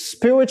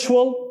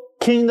spiritual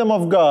kingdom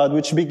of God,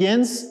 which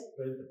begins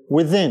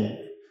within.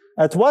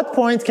 At what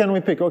point can we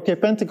pick? Okay,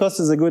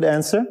 Pentecost is a good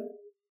answer.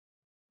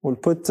 We'll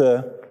put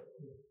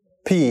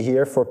P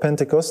here for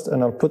Pentecost,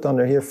 and I'll put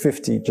under here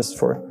 50 just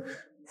for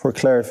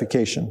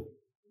clarification.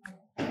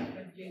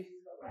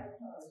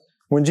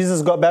 When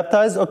Jesus got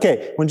baptized?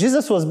 Okay, when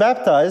Jesus was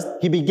baptized,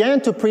 he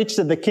began to preach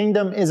that the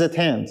kingdom is at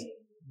hand,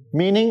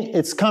 meaning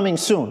it's coming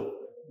soon.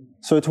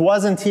 So it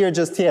wasn't here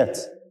just yet.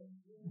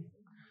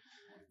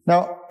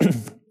 Now,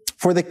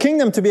 for the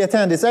kingdom to be at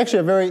hand, it's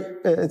actually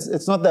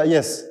it's not that,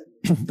 yes.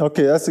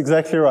 Okay, that's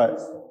exactly right.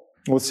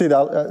 We'll see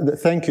that.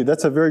 Thank you.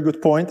 That's a very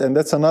good point, and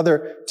that's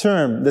another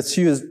term that's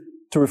used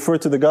to refer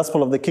to the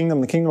gospel of the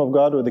kingdom of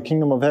God, or the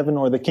kingdom of heaven,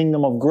 or the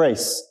kingdom of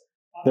grace.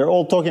 They're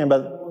all talking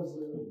about...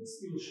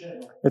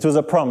 It was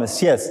a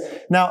promise, yes.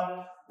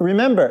 Now,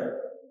 remember,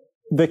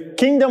 the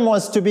kingdom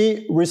was to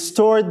be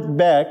restored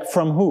back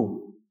from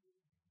who?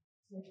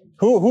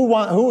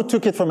 Who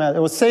took it from Adam?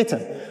 It was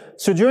Satan.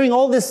 So during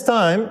all this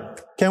time,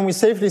 can we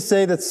safely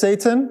say that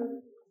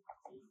Satan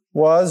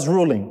was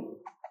ruling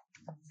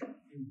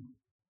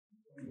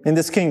in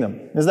this kingdom?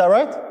 Is that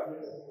right?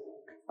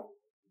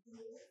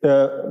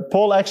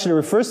 Paul actually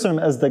refers to him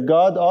as the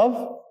God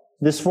of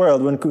this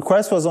world. When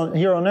Christ was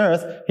here on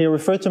earth, he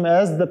referred to him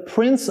as the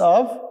prince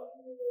of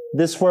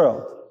this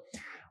world.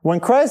 When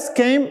Christ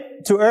came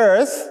to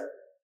earth,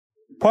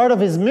 part of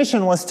his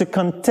mission was to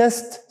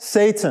contest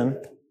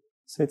Satan.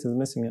 Satan's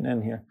missing an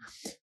N here.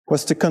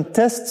 Was to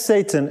contest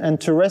Satan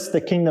and to wrest the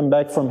kingdom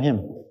back from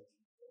him.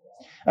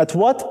 At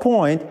what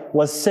point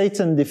was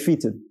Satan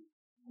defeated?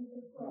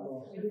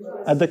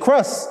 At the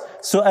cross.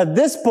 So at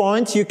this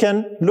point, you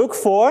can look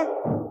for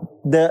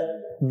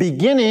the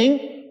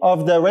beginning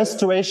of the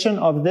restoration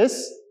of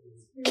this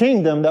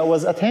kingdom that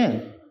was at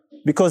hand.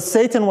 Because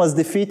Satan was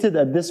defeated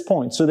at this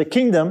point. So the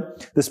kingdom,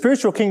 the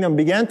spiritual kingdom,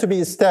 began to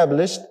be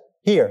established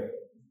here.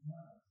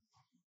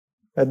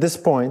 At this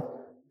point,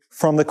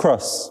 from the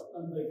cross.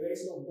 And the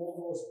grace of God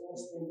was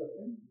also in the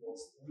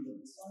Pentecost.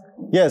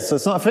 Yes, so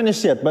it's not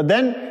finished yet. But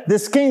then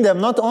this kingdom,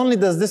 not only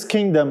does this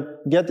kingdom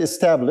get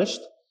established,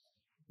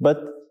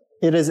 but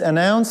it is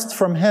announced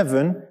from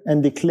heaven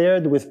and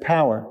declared with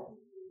power.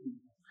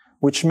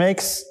 Which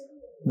makes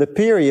the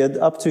period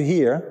up to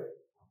here,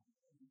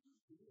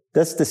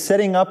 that's the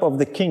setting up of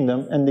the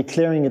kingdom and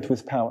declaring it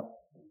with power.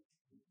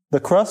 The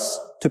cross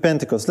to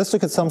Pentecost. Let's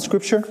look at some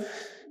scripture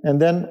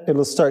and then it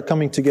will start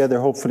coming together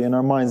hopefully in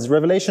our minds.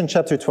 Revelation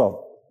chapter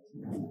 12.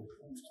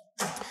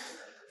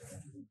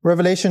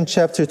 Revelation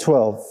chapter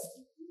 12.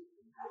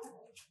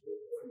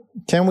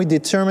 Can we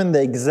determine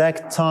the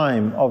exact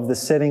time of the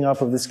setting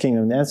up of this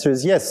kingdom? The answer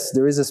is yes,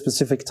 there is a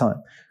specific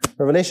time.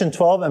 Revelation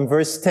 12 and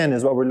verse 10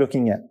 is what we're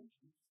looking at.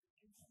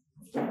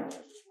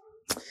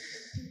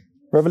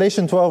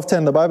 Revelation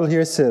 12:10, the Bible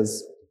here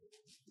says,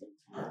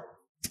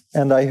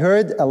 "And I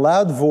heard a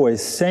loud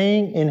voice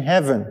saying in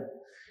heaven,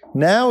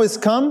 now is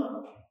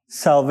come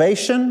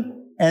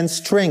salvation and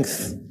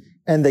strength,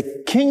 and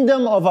the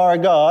kingdom of our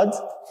God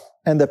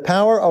and the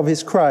power of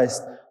his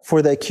Christ.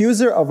 For the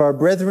accuser of our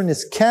brethren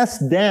is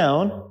cast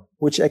down,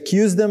 which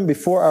accused them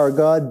before our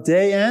God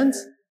day and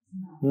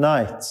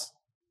night."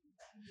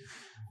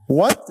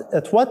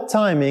 At what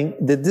timing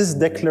did this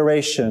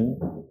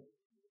declaration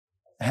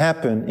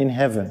happen in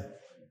heaven?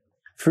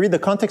 If you read the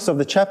context of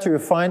the chapter, you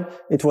find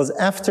it was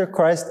after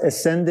Christ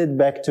ascended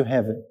back to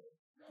heaven.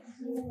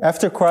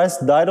 After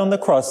Christ died on the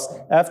cross,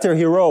 after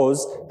he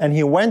rose and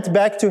he went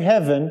back to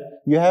heaven,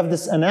 you have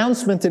this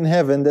announcement in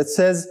heaven that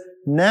says,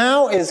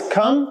 now is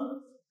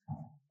come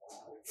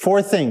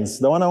four things.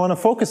 The one I want to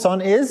focus on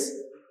is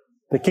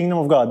the kingdom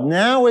of God.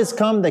 Now is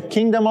come the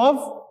kingdom of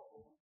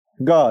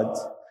God.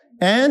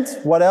 And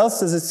what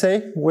else does it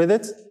say with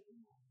it?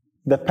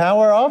 The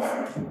power of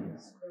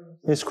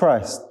His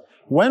Christ.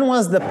 When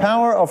was the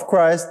power of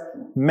Christ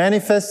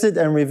manifested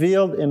and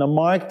revealed in a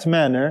marked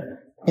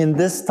manner in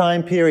this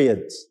time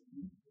period?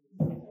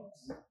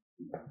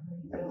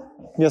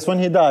 Yes, when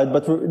He died.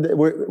 But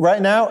right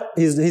now,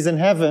 he's in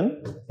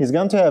heaven. He's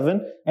gone to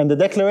heaven. And the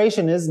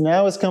declaration is,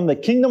 now has come the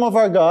kingdom of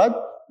our God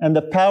and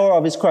the power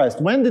of His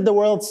Christ. When did the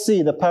world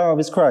see the power of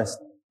His Christ?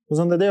 It was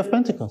on the day of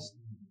Pentecost.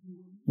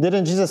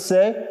 Didn't Jesus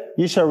say,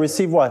 "You shall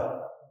receive" what?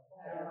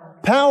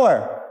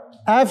 Power.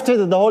 After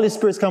the Holy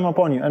Spirit's come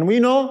upon you. And we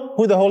know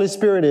who the Holy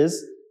Spirit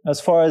is,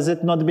 as far as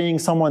it not being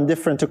someone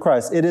different to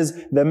Christ. It is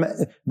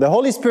the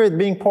Holy Spirit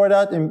being poured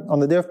out on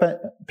the day of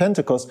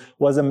Pentecost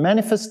was a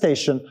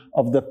manifestation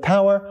of the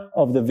power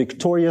of the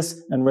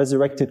victorious and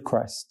resurrected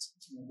Christ.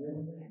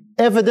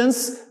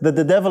 Evidence that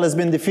the devil has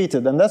been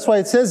defeated. And that's why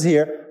it says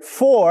here,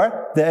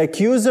 "For the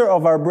accuser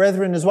of our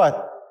brethren is"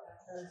 what?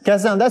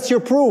 Cast down. That's your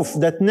proof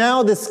that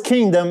now this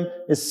kingdom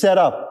is set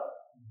up.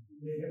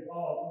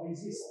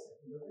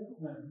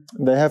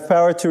 They have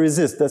power to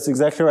resist. That's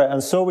exactly right.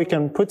 And so we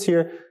can put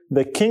here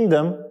the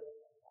kingdom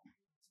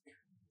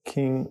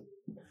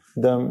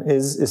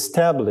is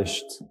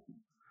established.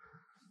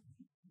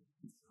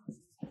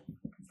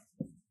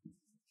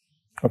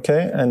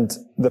 Okay, and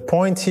the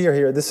point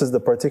here, this is the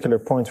particular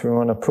point we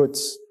want to put.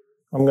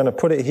 I'm going to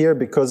put it here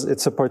because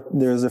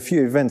there's a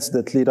few events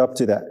that lead up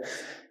to that.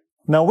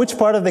 Now, which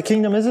part of the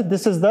kingdom is it?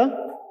 This is the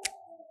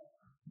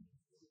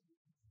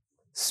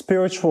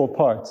spiritual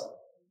part.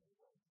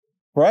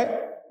 Right?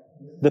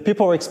 The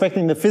people were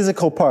expecting the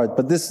physical part,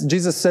 but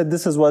Jesus said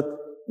this is what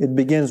it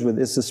begins with.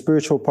 It's the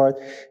spiritual part,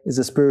 is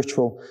a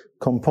spiritual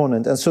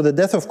component. And so the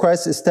death of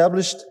Christ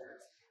established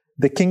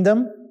the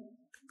kingdom.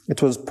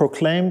 It was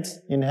proclaimed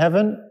in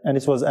heaven, and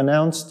it was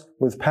announced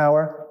with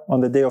power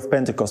on the day of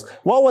Pentecost.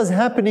 What was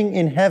happening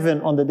in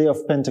heaven on the day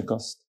of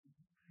Pentecost?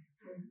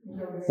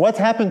 What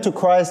happened to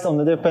Christ on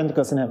the day of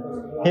Pentecost in heaven?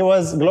 He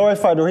was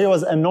glorified, or He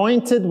was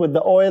anointed with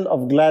the oil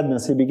of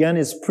gladness. He began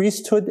His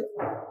priesthood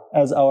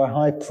as our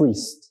high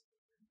priest.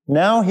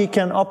 Now He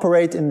can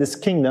operate in this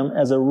kingdom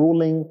as a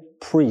ruling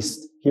priest.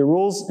 He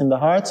rules in the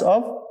hearts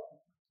of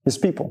His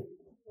people.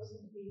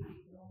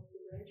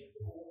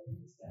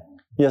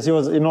 Yes, He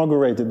was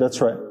inaugurated,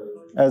 that's right.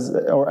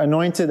 Or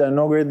anointed,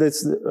 inaugurated,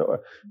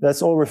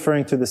 that's all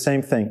referring to the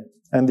same thing.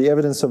 And the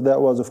evidence of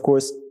that was, of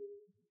course,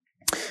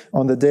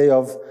 on the day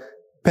of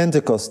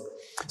Pentecost.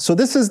 So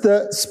this is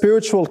the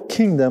spiritual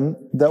kingdom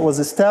that was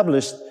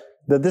established,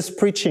 that this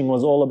preaching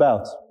was all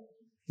about,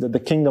 that the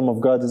kingdom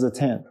of God is at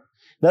hand.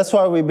 That's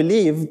why we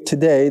believe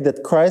today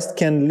that Christ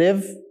can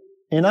live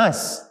in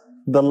us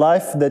the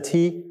life that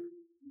He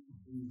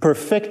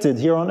perfected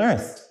here on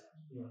earth.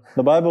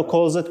 The Bible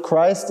calls it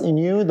Christ in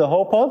you, the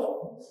hope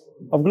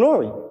of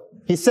glory.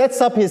 He sets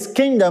up His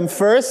kingdom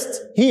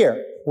first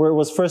here, where it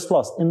was first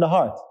lost, in the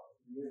heart.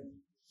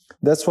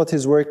 That's what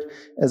His work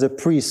as a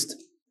priest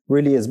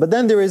really is. But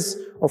then there is,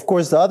 of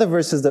course, the other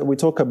verses that we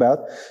talk about,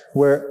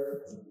 where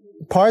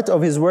part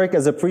of His work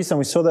as a priest, and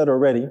we saw that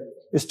already,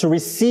 is to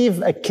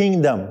receive a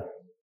kingdom.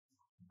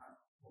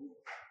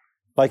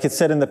 Like it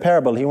said in the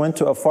parable, He went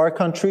to a far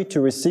country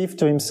to receive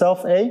to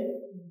Himself a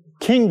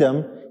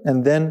kingdom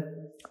and then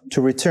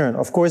to return.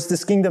 Of course,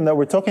 this kingdom that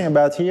we're talking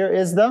about here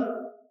is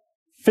the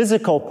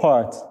physical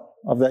part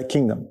of that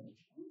kingdom.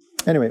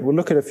 Anyway, we'll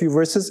look at a few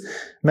verses.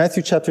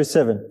 Matthew chapter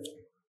 7.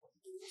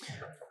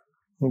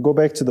 We'll go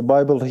back to the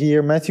Bible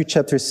here. Matthew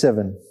chapter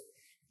 7.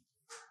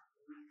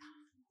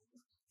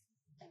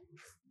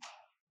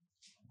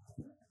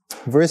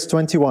 Verse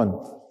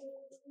 21.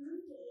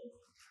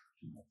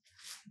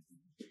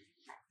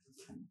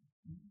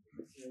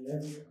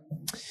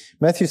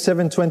 Matthew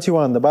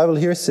 7:21. The Bible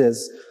here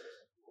says,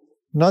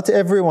 "Not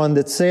everyone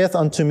that saith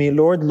unto me,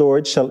 Lord,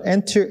 Lord, shall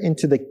enter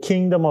into the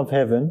kingdom of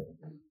heaven,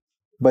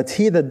 but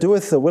he that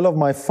doeth the will of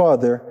my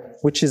Father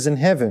which is in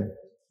heaven."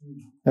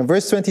 And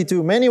verse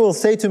 22, "Many will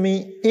say to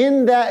me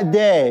in that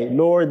day,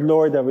 Lord,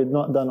 Lord, have we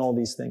not done all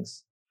these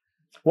things?"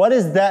 What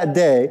is that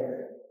day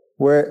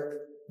where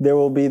there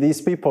will be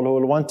these people who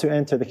will want to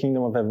enter the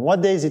kingdom of heaven?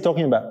 What day is He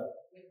talking about?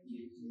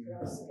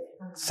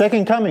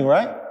 Second coming,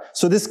 right?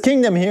 So this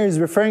kingdom here is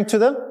referring to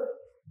the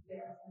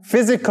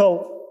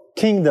physical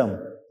kingdom,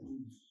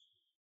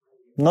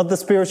 not the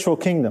spiritual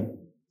kingdom.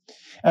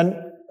 And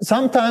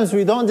sometimes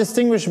we don't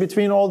distinguish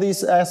between all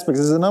these aspects.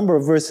 There's a number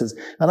of verses.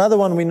 Another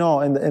one we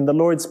know in the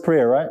Lord's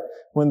Prayer, right?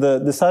 When the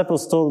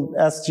disciples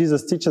asked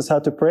Jesus, teach us how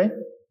to pray.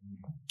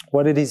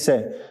 What did He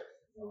say?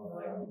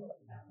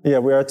 Yeah,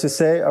 we are to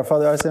say, Our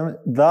Father, art in heaven,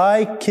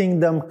 Thy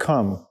kingdom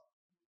come.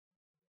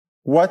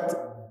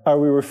 What are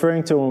we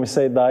referring to when we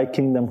say Thy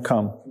kingdom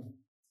come?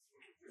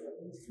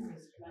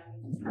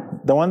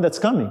 The one that's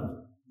coming.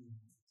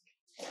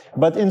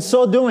 But in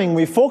so doing,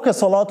 we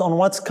focus a lot on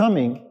what's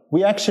coming.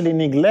 We actually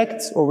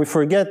neglect or we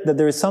forget that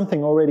there is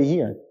something already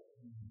here.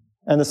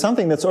 And the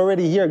something that's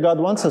already here, God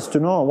wants us to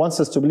know, wants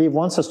us to believe,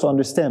 wants us to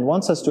understand,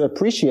 wants us to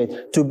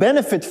appreciate, to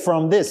benefit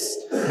from this.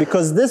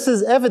 Because this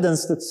is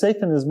evidence that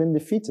Satan has been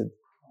defeated.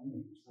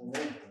 I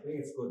think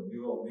it's got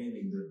dual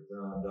meaning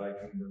that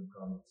Thy kingdom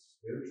comes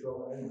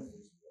spiritual and physical.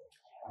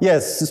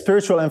 Yes,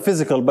 spiritual and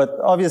physical, but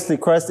obviously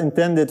Christ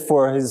intended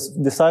for His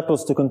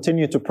disciples to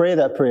continue to pray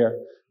that prayer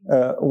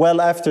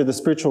well after the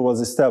spiritual was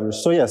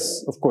established. So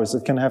yes, of course,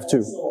 it can have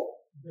two. So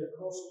the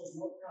cross was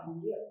not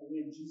come yet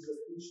when Jesus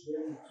preached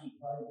them to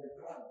buy the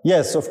crown.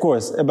 Yes, of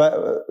course,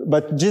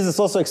 but Jesus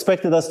also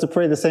expected us to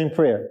pray the same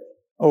prayer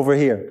over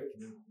here.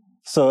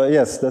 So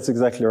yes, that's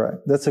exactly right.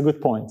 That's a good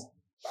point.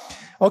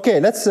 Okay,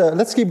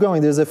 let's keep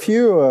going. There's a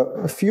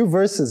few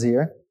verses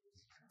here.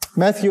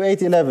 Matthew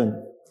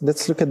 8:11.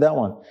 Let's look at that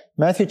one.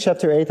 Matthew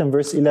chapter 8 and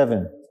verse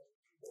 11.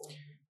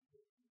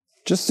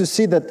 Just to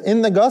see that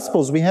in the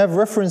Gospels we have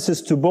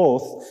references to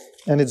both,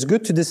 and it's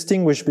good to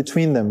distinguish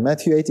between them.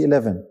 Matthew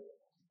 8:11.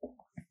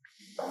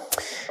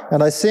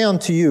 "And I say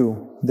unto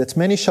you that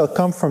many shall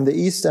come from the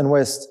east and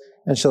west,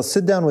 and shall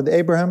sit down with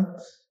Abraham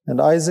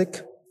and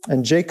Isaac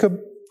and Jacob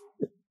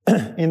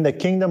in the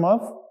kingdom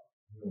of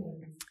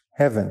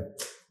heaven."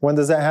 When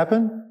does that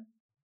happen?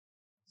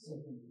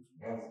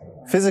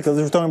 Physical.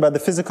 We're talking about the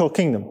physical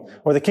kingdom,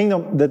 or the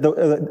kingdom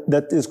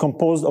that is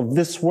composed of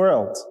this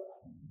world.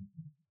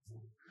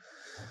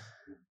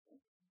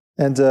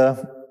 And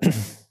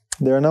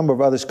there are a number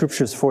of other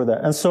scriptures for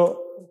that. And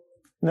so,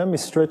 let me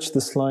stretch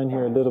this line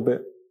here a little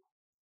bit,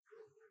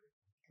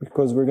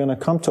 because we're going to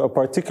come to a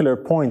particular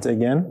point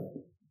again,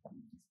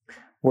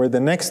 where the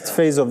next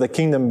phase of the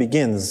kingdom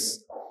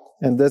begins.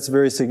 And that's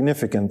very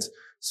significant.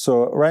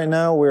 So right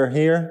now we're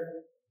here,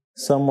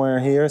 somewhere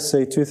here,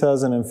 say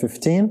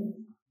 2015.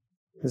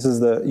 This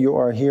is the "you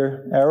are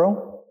here"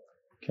 arrow,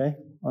 okay,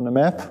 on the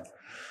map.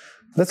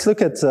 Let's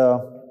look at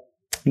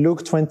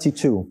Luke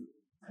 22.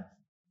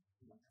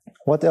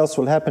 What else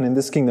will happen in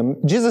this kingdom?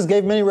 Jesus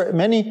gave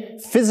many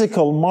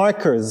physical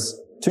markers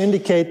to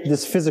indicate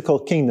this physical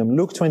kingdom.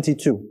 Luke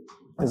 22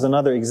 is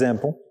another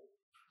example.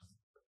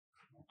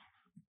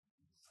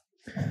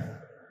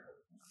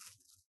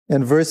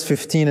 And verse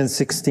 15 and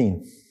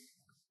 16.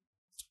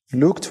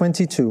 Luke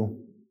 22.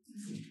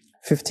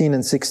 15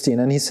 and 16.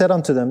 "And He said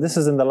unto them," this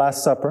is in the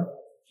Last Supper,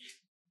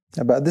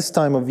 about this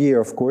time of year,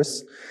 of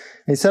course.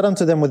 "He said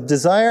unto them, With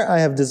desire I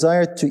have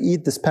desired to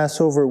eat this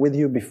Passover with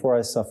you before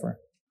I suffer.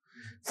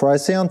 For I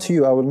say unto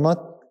you, I will not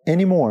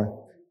any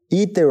more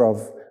eat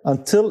thereof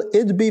until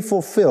it be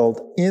fulfilled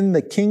in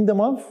the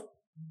kingdom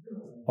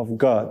of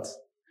God."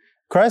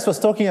 Christ was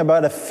talking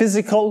about a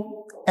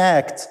physical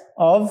act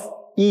of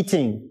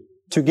eating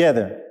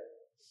together.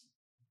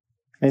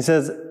 And he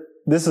says,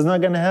 this is not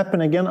going to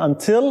happen again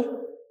until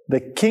the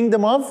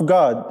kingdom of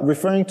God,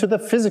 referring to the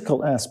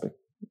physical aspect.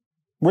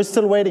 We're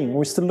still waiting.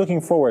 We're still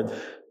looking forward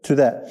to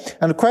that.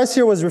 And Christ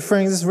here was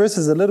referring, this verse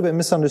is a little bit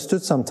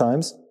misunderstood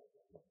sometimes.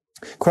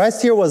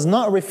 Christ here was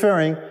not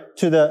referring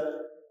to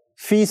the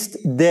feast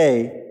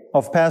day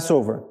of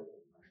Passover.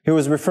 He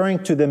was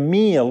referring to the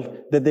meal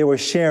that they were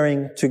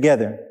sharing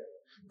together.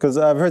 Because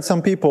I've heard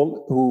some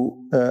people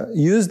who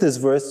use this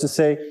verse to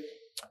say,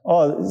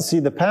 oh, see,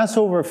 the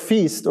Passover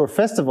feast or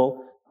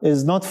festival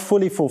is not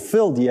fully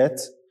fulfilled yet.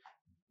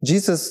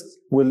 Jesus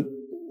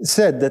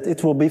said that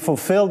it will be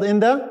fulfilled in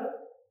the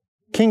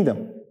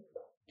kingdom.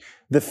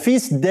 The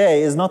feast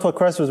day is not what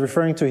Christ was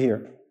referring to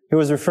here. He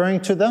was referring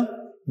to the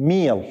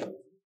meal,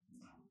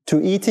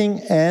 to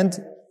eating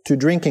and to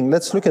drinking.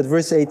 Let's look at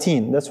verse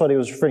 18. That's what he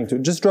was referring to.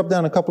 Just drop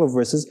down a couple of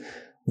verses.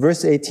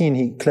 Verse 18,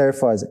 he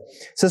clarifies it.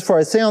 It says, for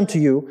I say unto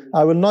you,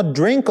 I will not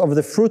drink of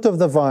the fruit of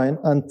the vine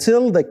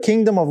until the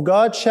kingdom of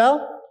God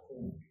shall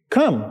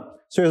come.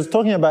 So he was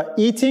talking about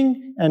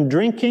eating and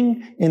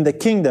drinking in the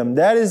kingdom.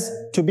 That is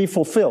to be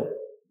fulfilled.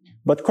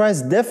 But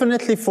Christ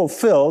definitely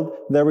fulfilled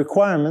the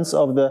requirements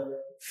of the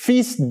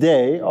feast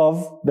day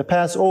of the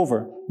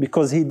Passover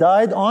because he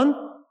died on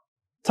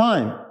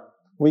time.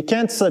 We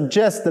can't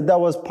suggest that that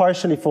was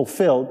partially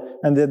fulfilled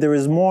and that there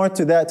is more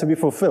to that to be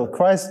fulfilled.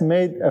 Christ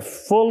made a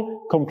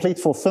full, complete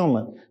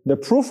fulfillment. The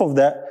proof of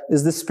that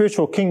is the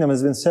spiritual kingdom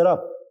has been set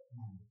up.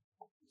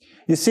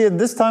 You see, at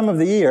this time of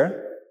the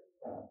year,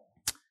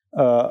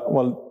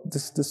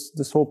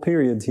 this whole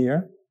period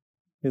here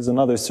is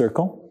another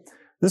circle.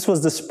 This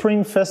was the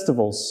spring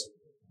festivals.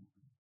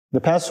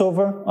 The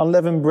Passover,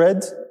 unleavened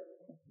bread,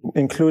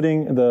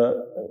 including the,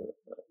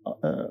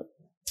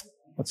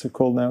 what's it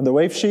called now? The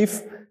wave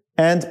sheaf,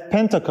 and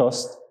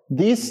Pentecost.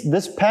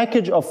 This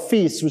package of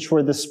feasts, which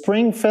were the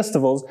spring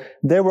festivals,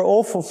 they were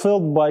all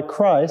fulfilled by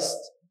Christ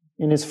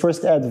in His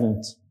first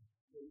advent.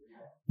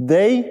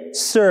 They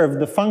served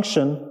the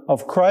function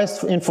of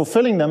Christ. In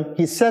fulfilling them,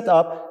 He set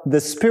up the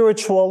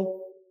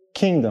spiritual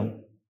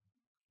kingdom.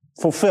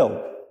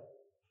 Fulfilled.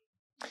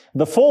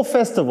 The fall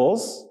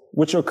festivals,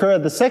 which occur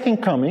at the second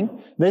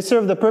coming, they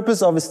serve the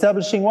purpose of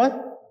establishing what?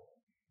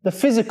 The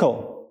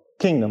physical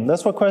kingdom.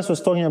 That's what Christ was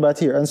talking about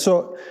here. And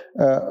so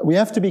we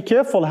have to be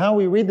careful how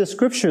we read the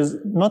scriptures,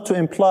 not to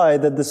imply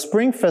that the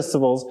spring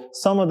festivals,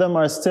 some of them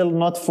are still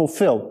not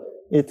fulfilled.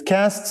 It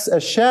casts a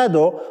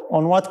shadow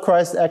on what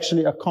Christ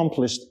actually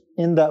accomplished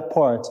in that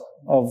part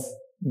of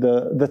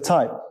the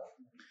type.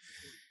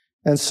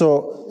 And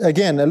so,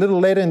 again, a little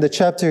later in the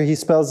chapter, he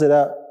spells it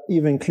out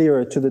even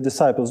clearer to the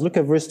disciples. Look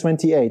at verse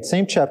 28.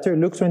 Same chapter,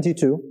 Luke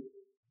 22,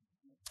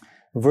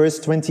 verse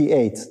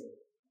 28.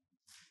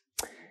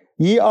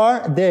 Ye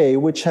are they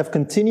which have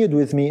continued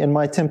with me in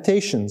my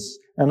temptations,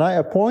 and I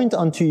appoint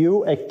unto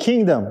you a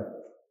kingdom,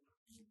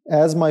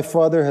 as my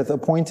Father hath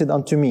appointed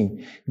unto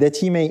me,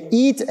 that ye may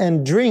eat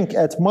and drink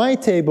at my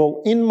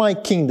table in my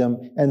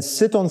kingdom, and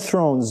sit on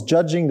thrones,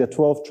 judging the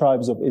 12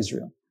 tribes of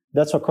Israel.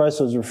 That's what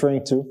Christ was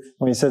referring to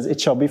when he says, it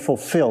shall be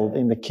fulfilled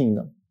in the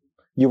kingdom.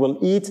 You will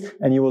eat,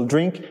 and you will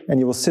drink, and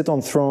you will sit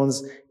on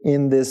thrones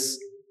in this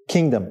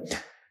kingdom.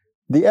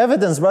 The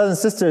evidence, brothers and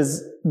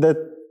sisters, that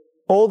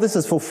all this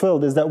is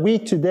fulfilled is that we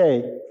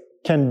today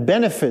can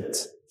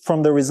benefit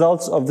from the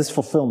results of this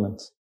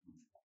fulfillment.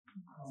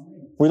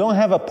 We don't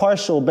have a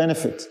partial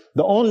benefit.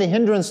 The only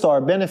hindrance to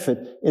our benefit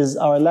is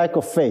our lack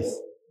of faith.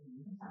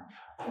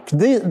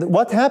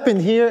 What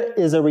happened here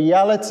is a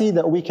reality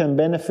that we can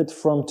benefit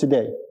from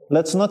today.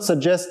 Let's not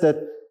suggest that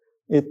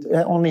it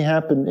only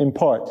happened in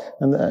part.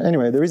 And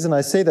anyway, the reason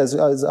I say that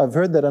is I've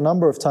heard that a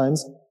number of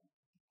times,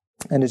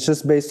 and it's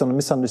just based on a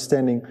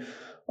misunderstanding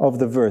of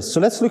the verse. So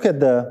let's look at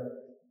the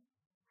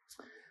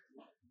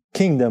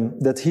kingdom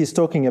that he's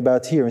talking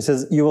about here. He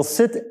says, you will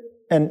sit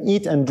and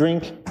eat and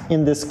drink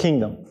in this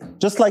kingdom.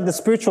 Just like the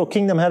spiritual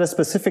kingdom had a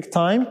specific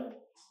time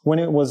when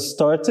it was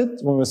started,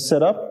 when it was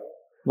set up,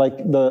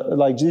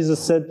 like Jesus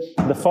said,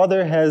 the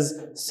Father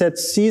has set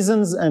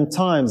seasons and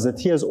times that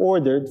He has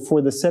ordered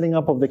for the setting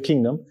up of the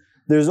kingdom.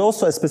 There's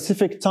also a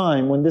specific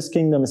time when this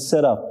kingdom is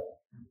set up.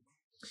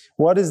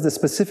 What is the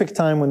specific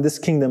time when this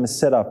kingdom is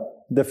set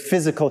up? The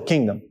physical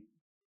kingdom.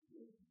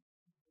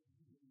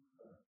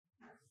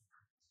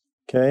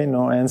 Okay,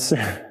 no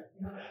answer.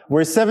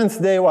 We're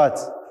Seventh Day what?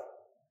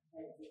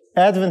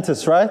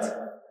 Adventists, right?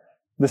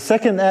 The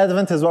second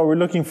Advent is what we're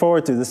looking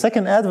forward to. The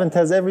second Advent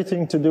has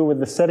everything to do with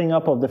the setting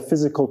up of the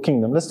physical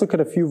kingdom. Let's look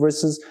at a few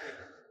verses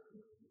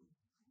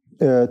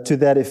to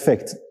that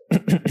effect.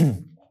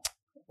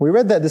 We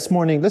read that this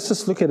morning. Let's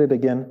just look at it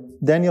again.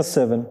 Daniel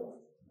 7.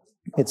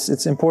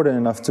 It's important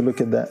enough to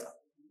look at that.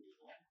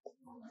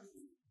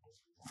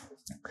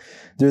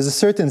 There's a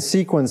certain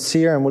sequence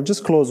here, and we'll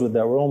just close with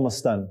that. We're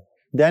almost done.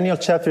 Daniel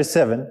chapter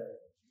 7,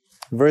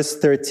 verse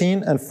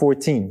 13 and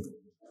 14.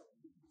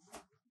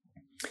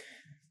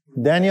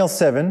 Daniel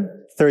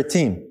 7,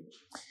 13.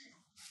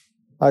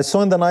 I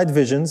saw in the night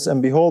visions,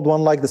 and behold,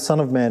 one like the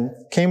Son of Man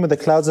came with the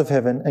clouds of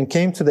heaven, and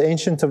came to the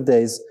Ancient of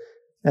Days,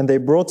 and they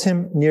brought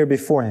him near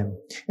before him.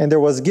 And there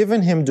was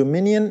given him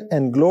dominion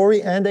and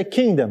glory and a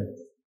kingdom.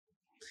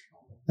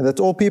 and that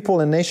all people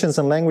and nations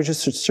and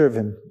languages should serve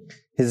him.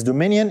 His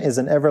dominion is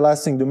an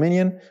everlasting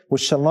dominion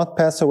which shall not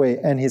pass away,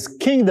 and his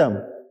kingdom,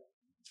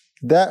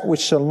 that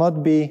which shall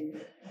not be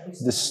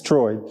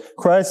destroyed.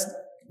 Christ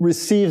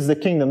receives the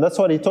kingdom. That's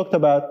what he talked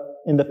about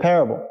in the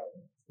parable,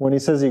 when he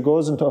says he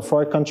goes into a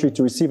far country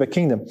to receive a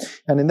kingdom.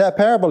 And in that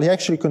parable, he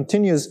actually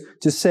continues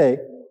to say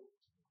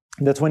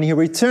that when he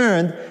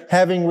returned,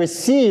 having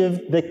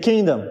received the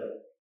kingdom.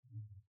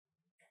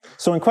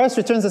 So when Christ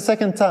returns the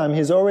second time,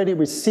 he's already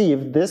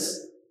received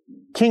this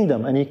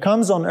kingdom, and he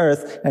comes on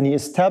earth and he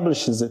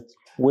establishes it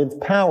with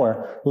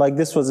power, like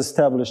this was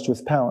established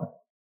with power.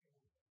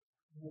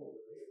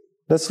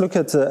 Let's look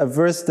at a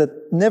verse that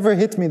never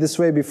hit me this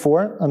way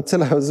before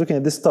until I was looking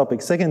at this topic,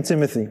 2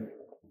 Timothy.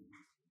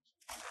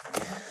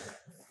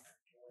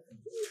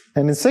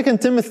 And in 2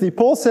 Timothy,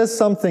 Paul says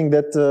something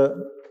that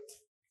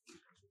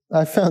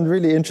I found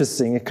really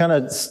interesting. It kind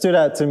of stood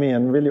out to me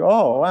and really,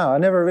 oh wow, I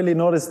never really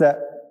noticed that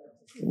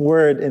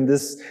word in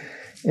this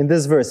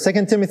verse.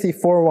 2 Timothy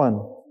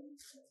 4:1.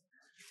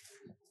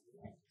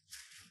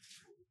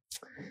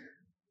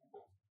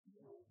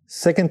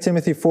 Second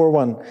Timothy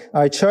 4:1.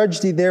 I charge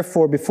thee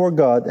therefore before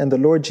God and the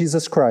Lord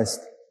Jesus Christ,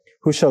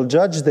 who shall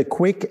judge the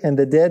quick and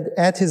the dead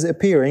at his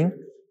appearing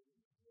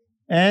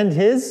and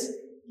his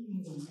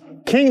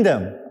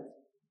kingdom.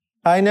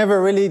 I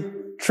never really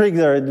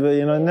triggered,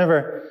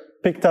 never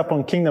picked up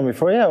on kingdom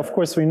before. Yeah, of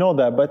course we know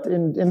that. But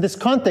in this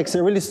context,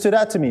 it really stood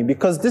out to me,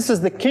 because this is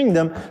the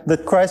kingdom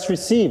that Christ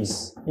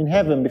receives in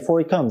heaven before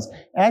he comes.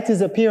 At his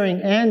appearing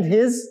and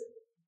his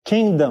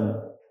kingdom.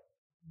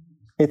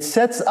 It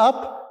sets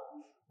up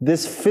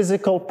this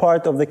physical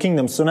part of the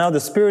kingdom. So now the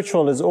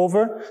spiritual is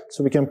over.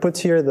 So we can put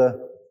here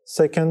the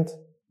second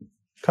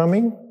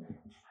coming.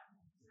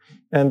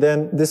 And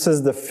then this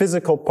is the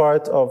physical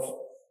part of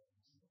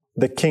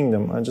the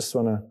kingdom. I just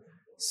want to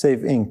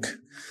save ink.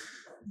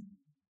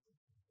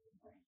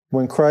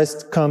 When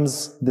Christ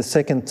comes the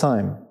second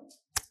time.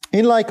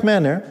 In like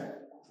manner,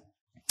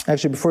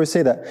 actually before you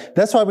say that,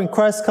 that's why when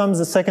Christ comes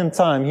the second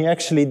time, he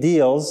actually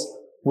deals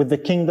with the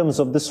kingdoms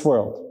of this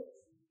world.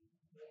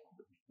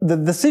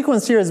 The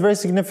sequence here is very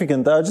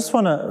significant. I just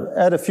want to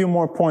add a few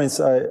more points.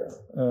 I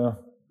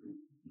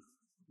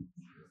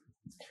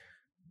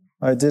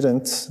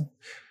didn't.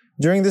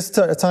 During this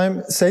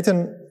time,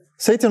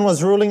 Satan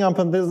was ruling up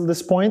until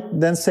this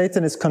point. Then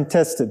Satan is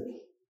contested.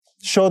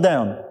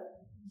 Showdown.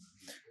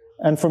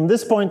 And from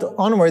this point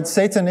onward,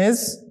 Satan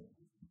is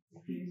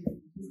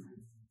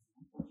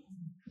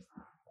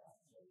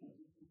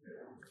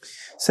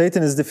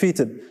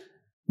defeated.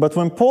 But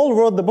when Paul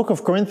wrote the book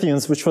of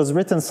Corinthians, which was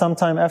written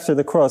sometime after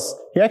the cross,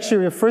 he actually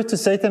referred to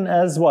Satan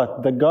as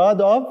what? The god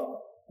of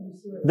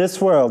this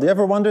world. You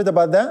ever wondered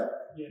about that?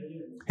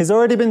 He's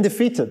already been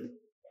defeated,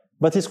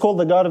 but he's called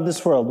the god of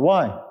this world.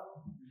 Why?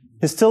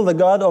 He's still the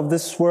god of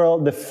this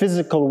world, the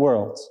physical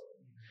world.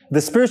 The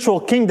spiritual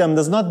kingdom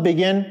does not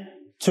begin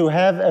to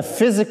have a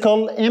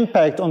physical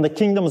impact on the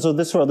kingdoms of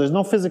this world. There's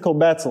no physical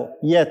battle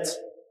yet.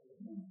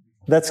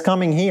 That's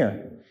coming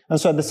here. And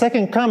so at the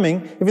second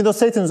coming, even though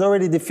Satan is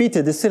already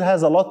defeated, it still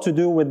has a lot to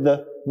do with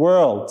the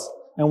world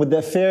and with the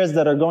affairs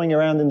that are going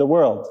around in the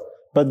world.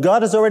 But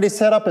God has already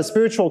set up a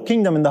spiritual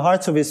kingdom in the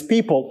hearts of his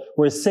people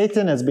where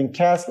Satan has been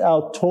cast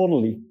out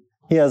totally.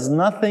 He has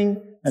nothing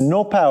and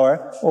no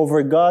power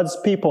over God's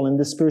people in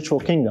this spiritual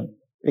kingdom,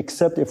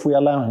 except if we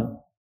allow him.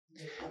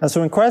 And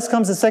so when Christ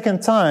comes the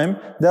second time,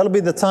 that'll be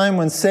the time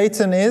when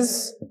Satan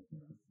is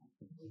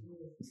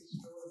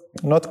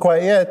not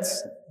quite yet,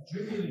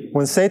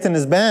 when Satan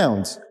is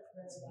bound.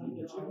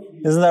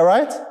 Isn't that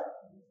right?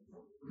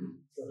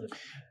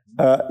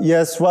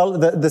 Yes, well,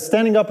 the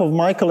standing up of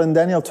Michael in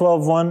Daniel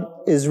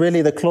 12:1 is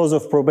really the close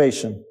of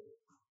probation,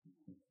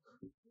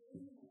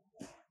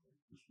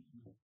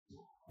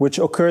 which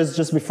occurs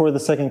just before the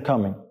second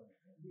coming.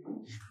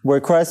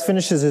 Where Christ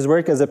finishes his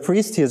work as a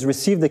priest, he has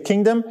received the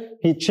kingdom,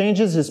 he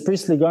changes his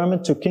priestly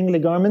garment to kingly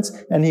garments,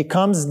 and he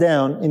comes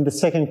down in the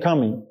second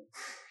coming.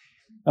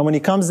 And when he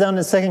comes down in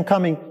the second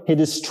coming, he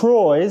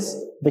destroys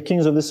the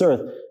kings of this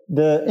earth.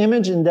 The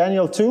image in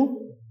Daniel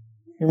 2,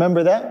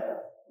 remember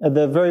that? At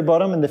the very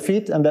bottom, in the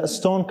feet, and that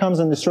stone comes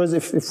and destroys.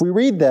 If we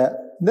read that,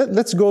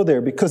 let's go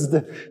there, because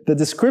the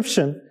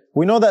description,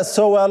 we know that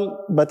so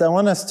well, but I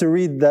want us to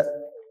read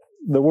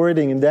the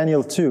wording in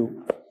Daniel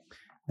 2.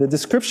 The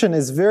description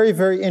is very,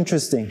 very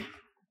interesting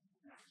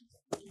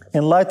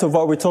in light of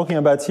what we're talking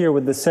about here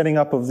with the setting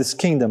up of this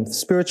kingdom,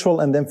 spiritual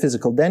and then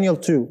physical. Daniel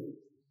 2,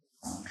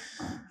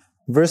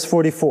 verse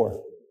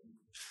 44.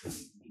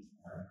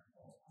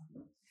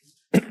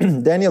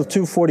 Daniel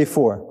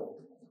 2:44.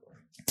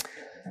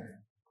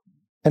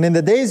 And in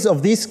the days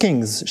of these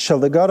kings shall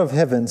the God of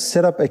heaven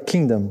set up a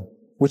kingdom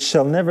which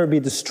shall never be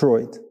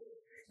destroyed.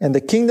 And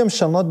the kingdom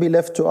shall not be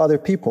left to other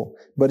people,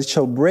 but it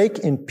shall break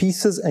in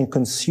pieces and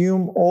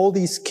consume all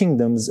these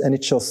kingdoms, and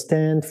it shall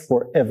stand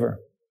forever.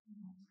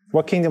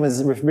 What kingdom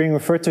is being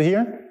referred to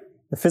here?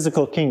 The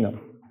physical kingdom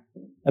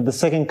at the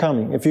second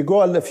coming. If you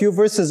go a few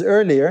verses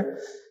earlier,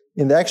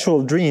 in the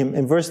actual dream,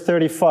 in verse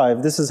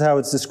 35, this is how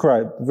it's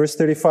described. Verse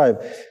 35,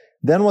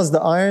 Then was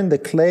the iron, the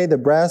clay, the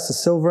brass, the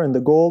silver, and the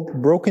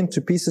gold broken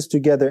to pieces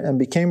together and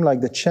became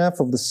like the chaff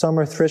of the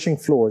summer threshing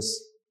floors.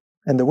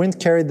 And the wind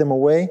carried them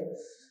away,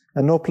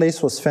 and no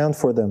place was found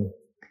for them.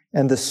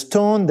 And the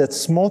stone that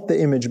smote the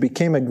image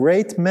became a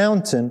great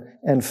mountain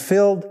and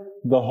filled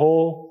the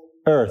whole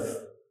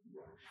earth.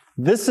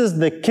 This is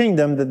the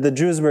kingdom that the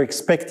Jews were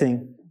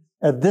expecting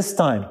at this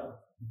time.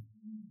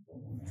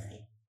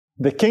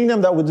 The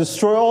kingdom that would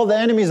destroy all the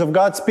enemies of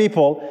God's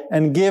people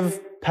and give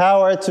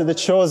power to the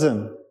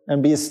chosen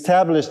and be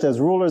established as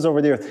rulers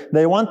over the earth.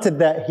 They wanted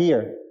that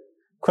here.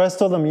 Christ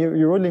told them, you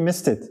really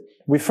missed it.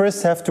 We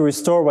first have to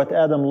restore what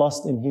Adam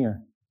lost in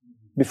here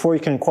before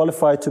you can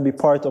qualify to be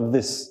part of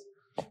this.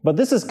 But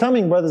this is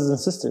coming, brothers and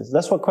sisters.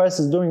 That's what Christ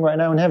is doing right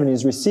now in heaven.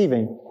 He's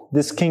receiving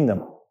this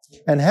kingdom.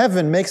 And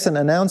heaven makes an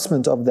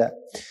announcement of that.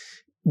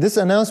 This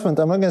announcement,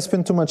 I'm not going to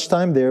spend too much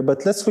time there,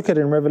 but let's look at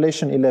it in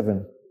Revelation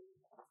 11.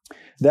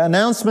 The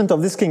announcement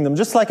of this kingdom,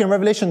 just like in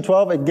Revelation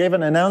 12, it gave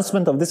an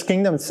announcement of this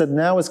kingdom. It said,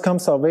 now has come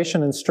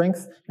salvation and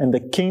strength and the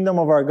kingdom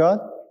of our God.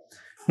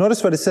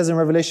 Notice what it says in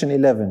Revelation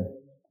 11.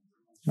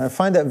 I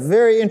find that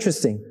very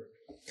interesting.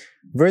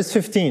 Verse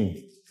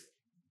 15.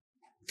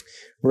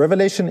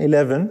 Revelation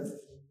 11,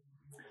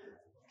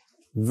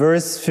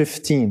 verse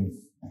 15.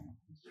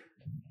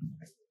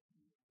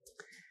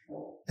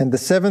 And the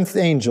seventh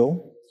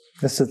angel,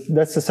 that's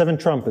the seven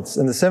trumpets,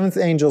 and the seventh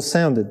angel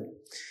sounded.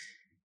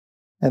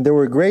 And there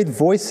were great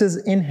voices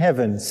in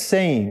heaven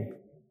saying,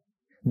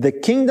 the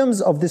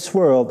kingdoms of this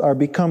world are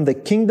become the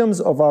kingdoms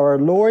of our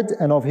Lord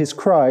and of His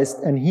Christ,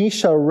 and He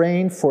shall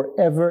reign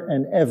forever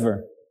and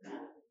ever.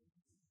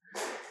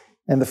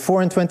 And the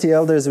 24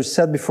 elders which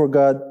sat before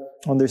God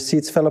on their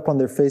seats fell upon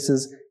their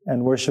faces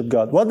and worshiped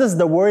God. What does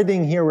the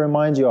wording here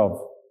remind you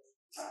of?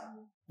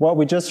 What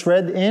we just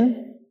read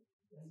in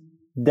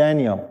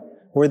Daniel,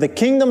 where the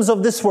kingdoms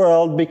of this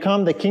world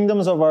become the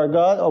kingdoms of our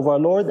God, of our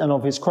Lord, and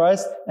of His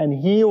Christ, and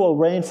He will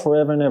reign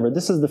forever and ever.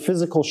 This is the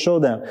physical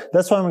showdown.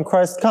 That's why when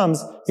Christ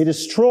comes, He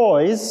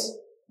destroys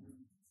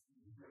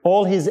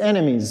all His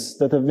enemies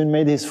that have been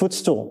made His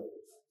footstool.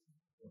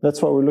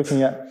 That's what we're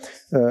looking at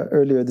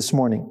earlier this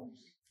morning.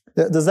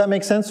 Does that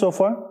make sense so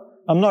far?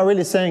 I'm not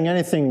really saying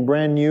anything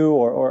brand new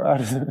or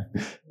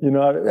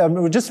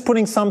we're just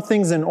putting some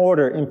things in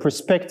order, in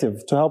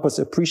perspective, to help us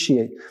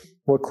appreciate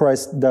what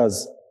Christ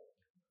does.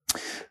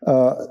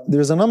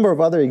 There's a number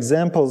of other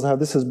examples how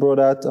this is brought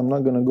out. I'm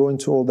not going to go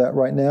into all that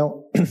right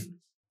now.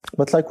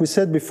 But like we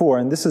said before,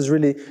 and this is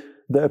really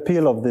the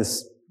appeal of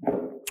this,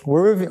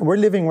 we're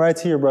living right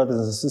here,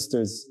 brothers and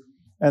sisters,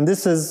 and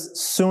this is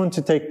soon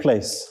to take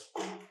place.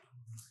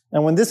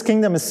 And when this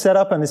kingdom is set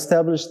up and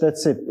established,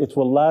 that's it. It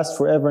will last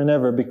forever and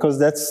ever, because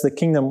that's the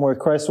kingdom where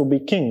Christ will be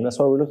king. That's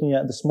what we're looking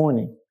at this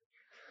morning.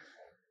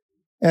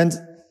 And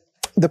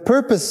the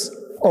purpose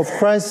of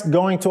Christ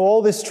going to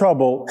all this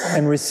trouble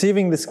and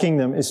receiving this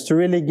kingdom is to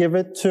really give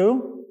it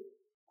to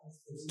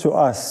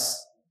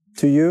us,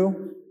 to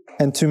you,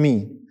 and to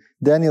me.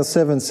 Daniel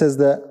 7 says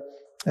that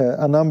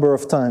a number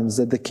of times,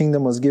 that the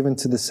kingdom was given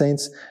to the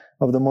saints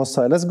of the Most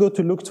High. Let's go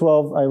to Luke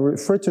 12. I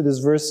referred to this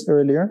verse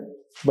earlier,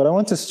 but I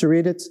want us to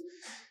read it.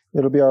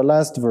 It'll be our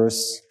last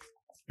verse.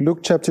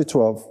 Luke chapter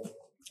 12.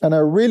 And I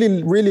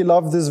really, really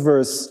love this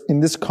verse in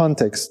this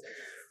context.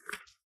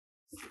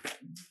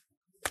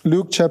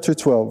 Luke chapter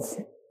 12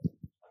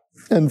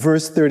 and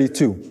verse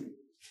 32.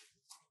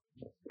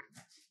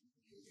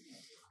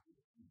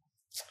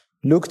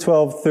 Luke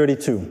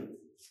 12:32.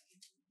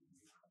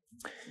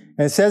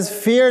 And it says,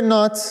 fear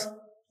not,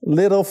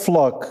 little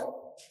flock.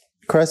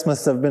 Christ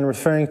must have been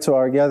referring to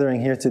our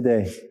gathering here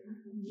today.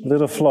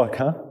 Little flock,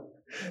 huh?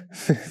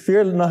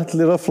 Fear not,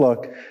 little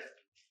flock,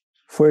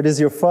 for it is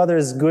your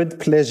Father's good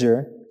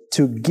pleasure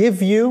to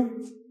give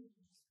you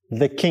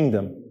the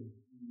kingdom.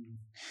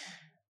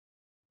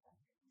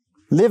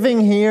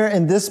 Living here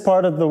in this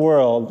part of the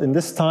world, in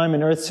this time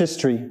in Earth's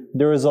history,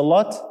 there is a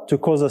lot to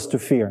cause us to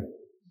fear.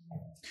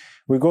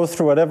 We go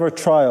through whatever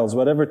trials,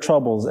 whatever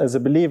troubles. As a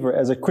believer,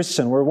 as a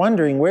Christian, we're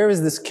wondering, where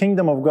is this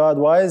kingdom of God?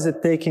 Why is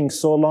it taking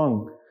so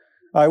long?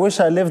 I wish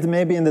I lived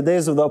maybe in the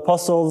days of the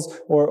apostles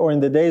or in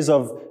the days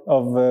of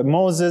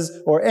Moses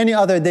or any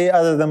other day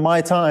other than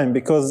my time,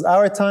 because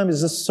our time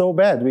is just so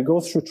bad. We go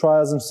through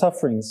trials and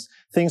sufferings,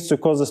 things to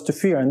cause us to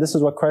fear. And this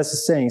is what Christ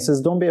is saying. He says,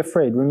 don't be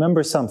afraid.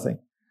 Remember something.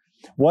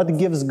 What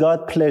gives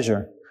God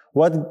pleasure?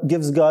 What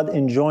gives God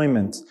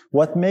enjoyment?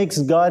 What makes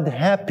God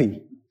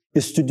happy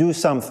is to do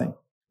something,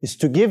 is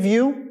to give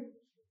you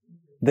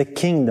the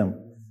kingdom.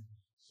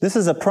 This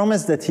is a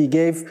promise that He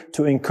gave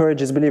to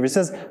encourage His believers. He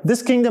says,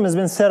 this kingdom has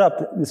been set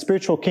up, the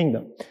spiritual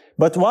kingdom.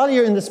 But while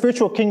you're in the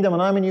spiritual kingdom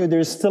and I'm in you, there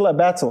is still a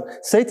battle.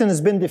 Satan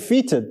has been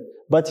defeated,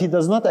 but he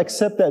does not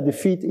accept that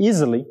defeat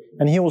easily,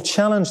 and he will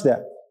challenge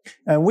that.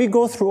 And we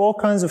go through all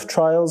kinds of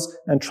trials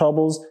and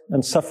troubles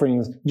and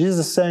sufferings.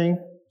 Jesus is saying,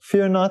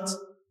 fear not,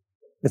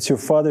 it's your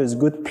Father's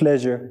good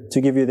pleasure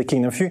to give you the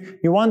kingdom. If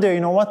you wonder,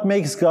 what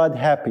makes God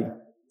happy?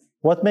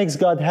 What makes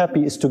God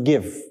happy is to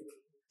give.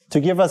 To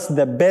give us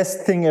the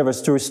best thing ever,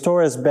 to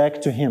restore us back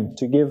to Him,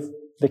 to give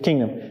the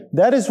kingdom.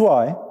 That is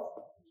why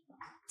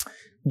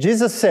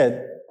Jesus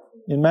said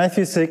in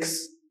Matthew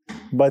 6,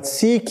 but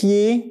seek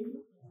ye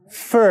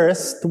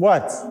first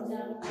what?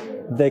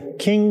 The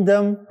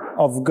kingdom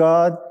of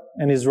God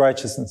and His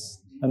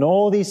righteousness. And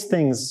all these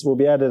things will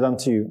be added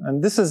unto you.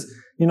 And this is,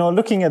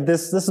 looking at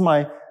this is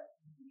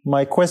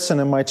my question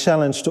and my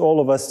challenge to all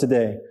of us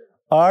today.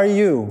 Are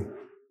you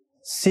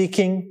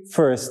seeking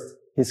first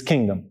His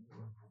kingdom?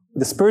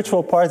 The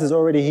spiritual part is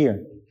already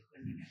here.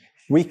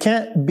 We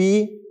can't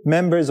be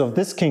members of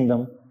this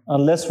kingdom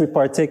unless we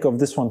partake of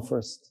this one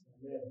first.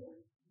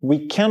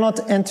 We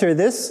cannot enter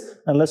this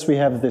unless we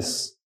have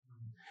this.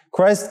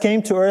 Christ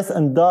came to earth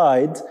and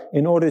died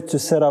in order to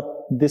set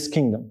up this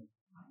kingdom.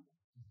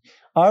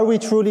 Are we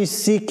truly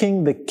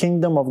seeking the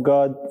kingdom of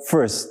God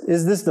first?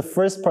 Is this the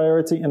first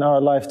priority in our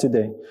life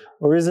today?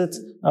 Or is it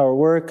our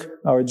work,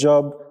 our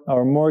job,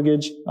 our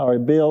mortgage, our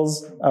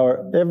bills,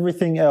 our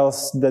everything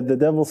else that the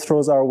devil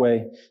throws our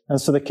way? And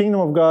so the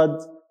kingdom of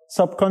God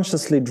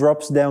subconsciously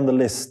drops down the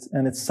list,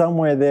 and it's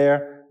somewhere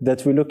there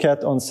that we look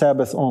at on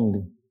Sabbath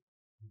only.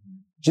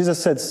 Jesus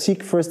said,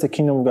 seek first the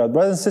kingdom of God.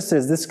 Brothers and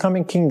sisters, this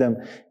coming kingdom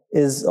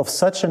is of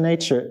such a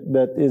nature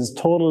that is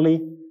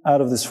totally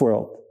out of this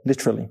world,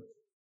 literally.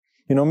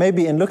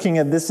 Maybe in looking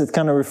at this, it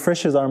kind of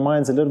refreshes our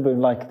minds a little bit,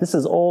 like this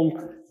is all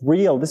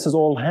real, this is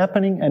all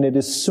happening, and it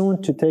is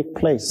soon to take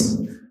place.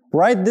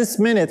 Right this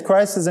minute,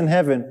 Christ is in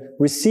heaven,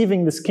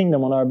 receiving this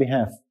kingdom on our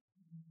behalf.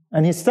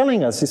 And He's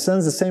telling us, He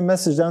sends the same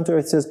message down to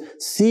earth, says,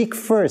 seek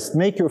first,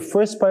 make your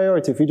first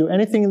priority. If you do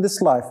anything in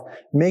this life,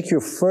 make your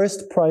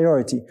first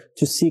priority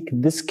to seek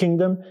this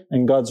kingdom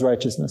and God's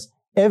righteousness.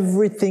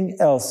 Everything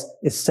else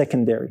is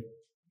secondary.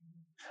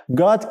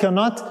 God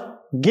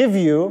cannot give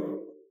you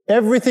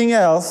everything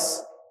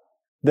else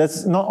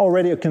that's not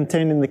already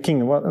contained in the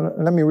kingdom. Well,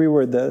 let me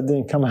reword that. It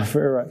didn't come out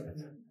very right.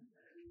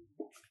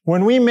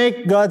 When we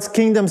make God's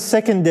kingdom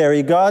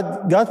secondary,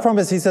 God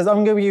promised, He says,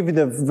 I'm going to give you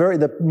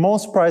the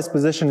most prized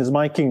possession is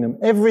my kingdom.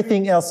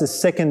 Everything else is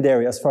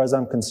secondary as far as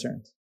I'm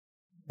concerned.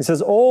 He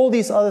says, all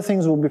these other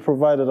things will be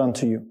provided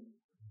unto you.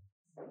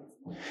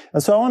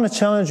 And so I want to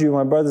challenge you,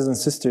 my brothers and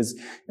sisters,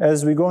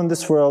 as we go in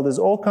this world, there's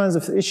all kinds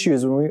of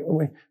issues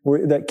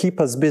that keep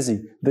us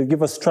busy, that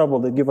give us trouble,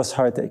 that give us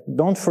heartache.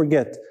 Don't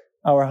forget,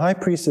 our high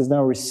priest is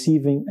now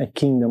receiving a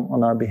kingdom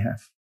on our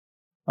behalf.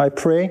 I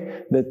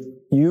pray that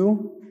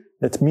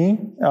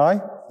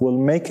I will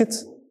make it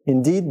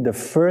indeed the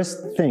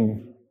first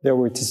thing that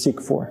we're to seek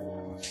for.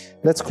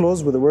 Let's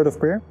close with a word of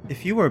prayer.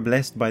 If you were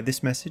blessed by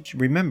this message,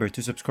 remember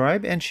to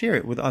subscribe and share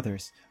it with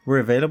others. We're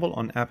available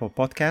on Apple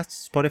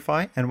Podcasts,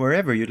 Spotify, and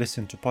wherever you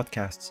listen to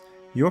podcasts.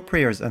 Your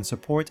prayers and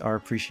support are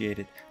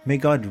appreciated. May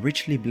God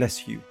richly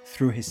bless you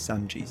through His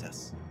Son,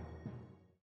 Jesus.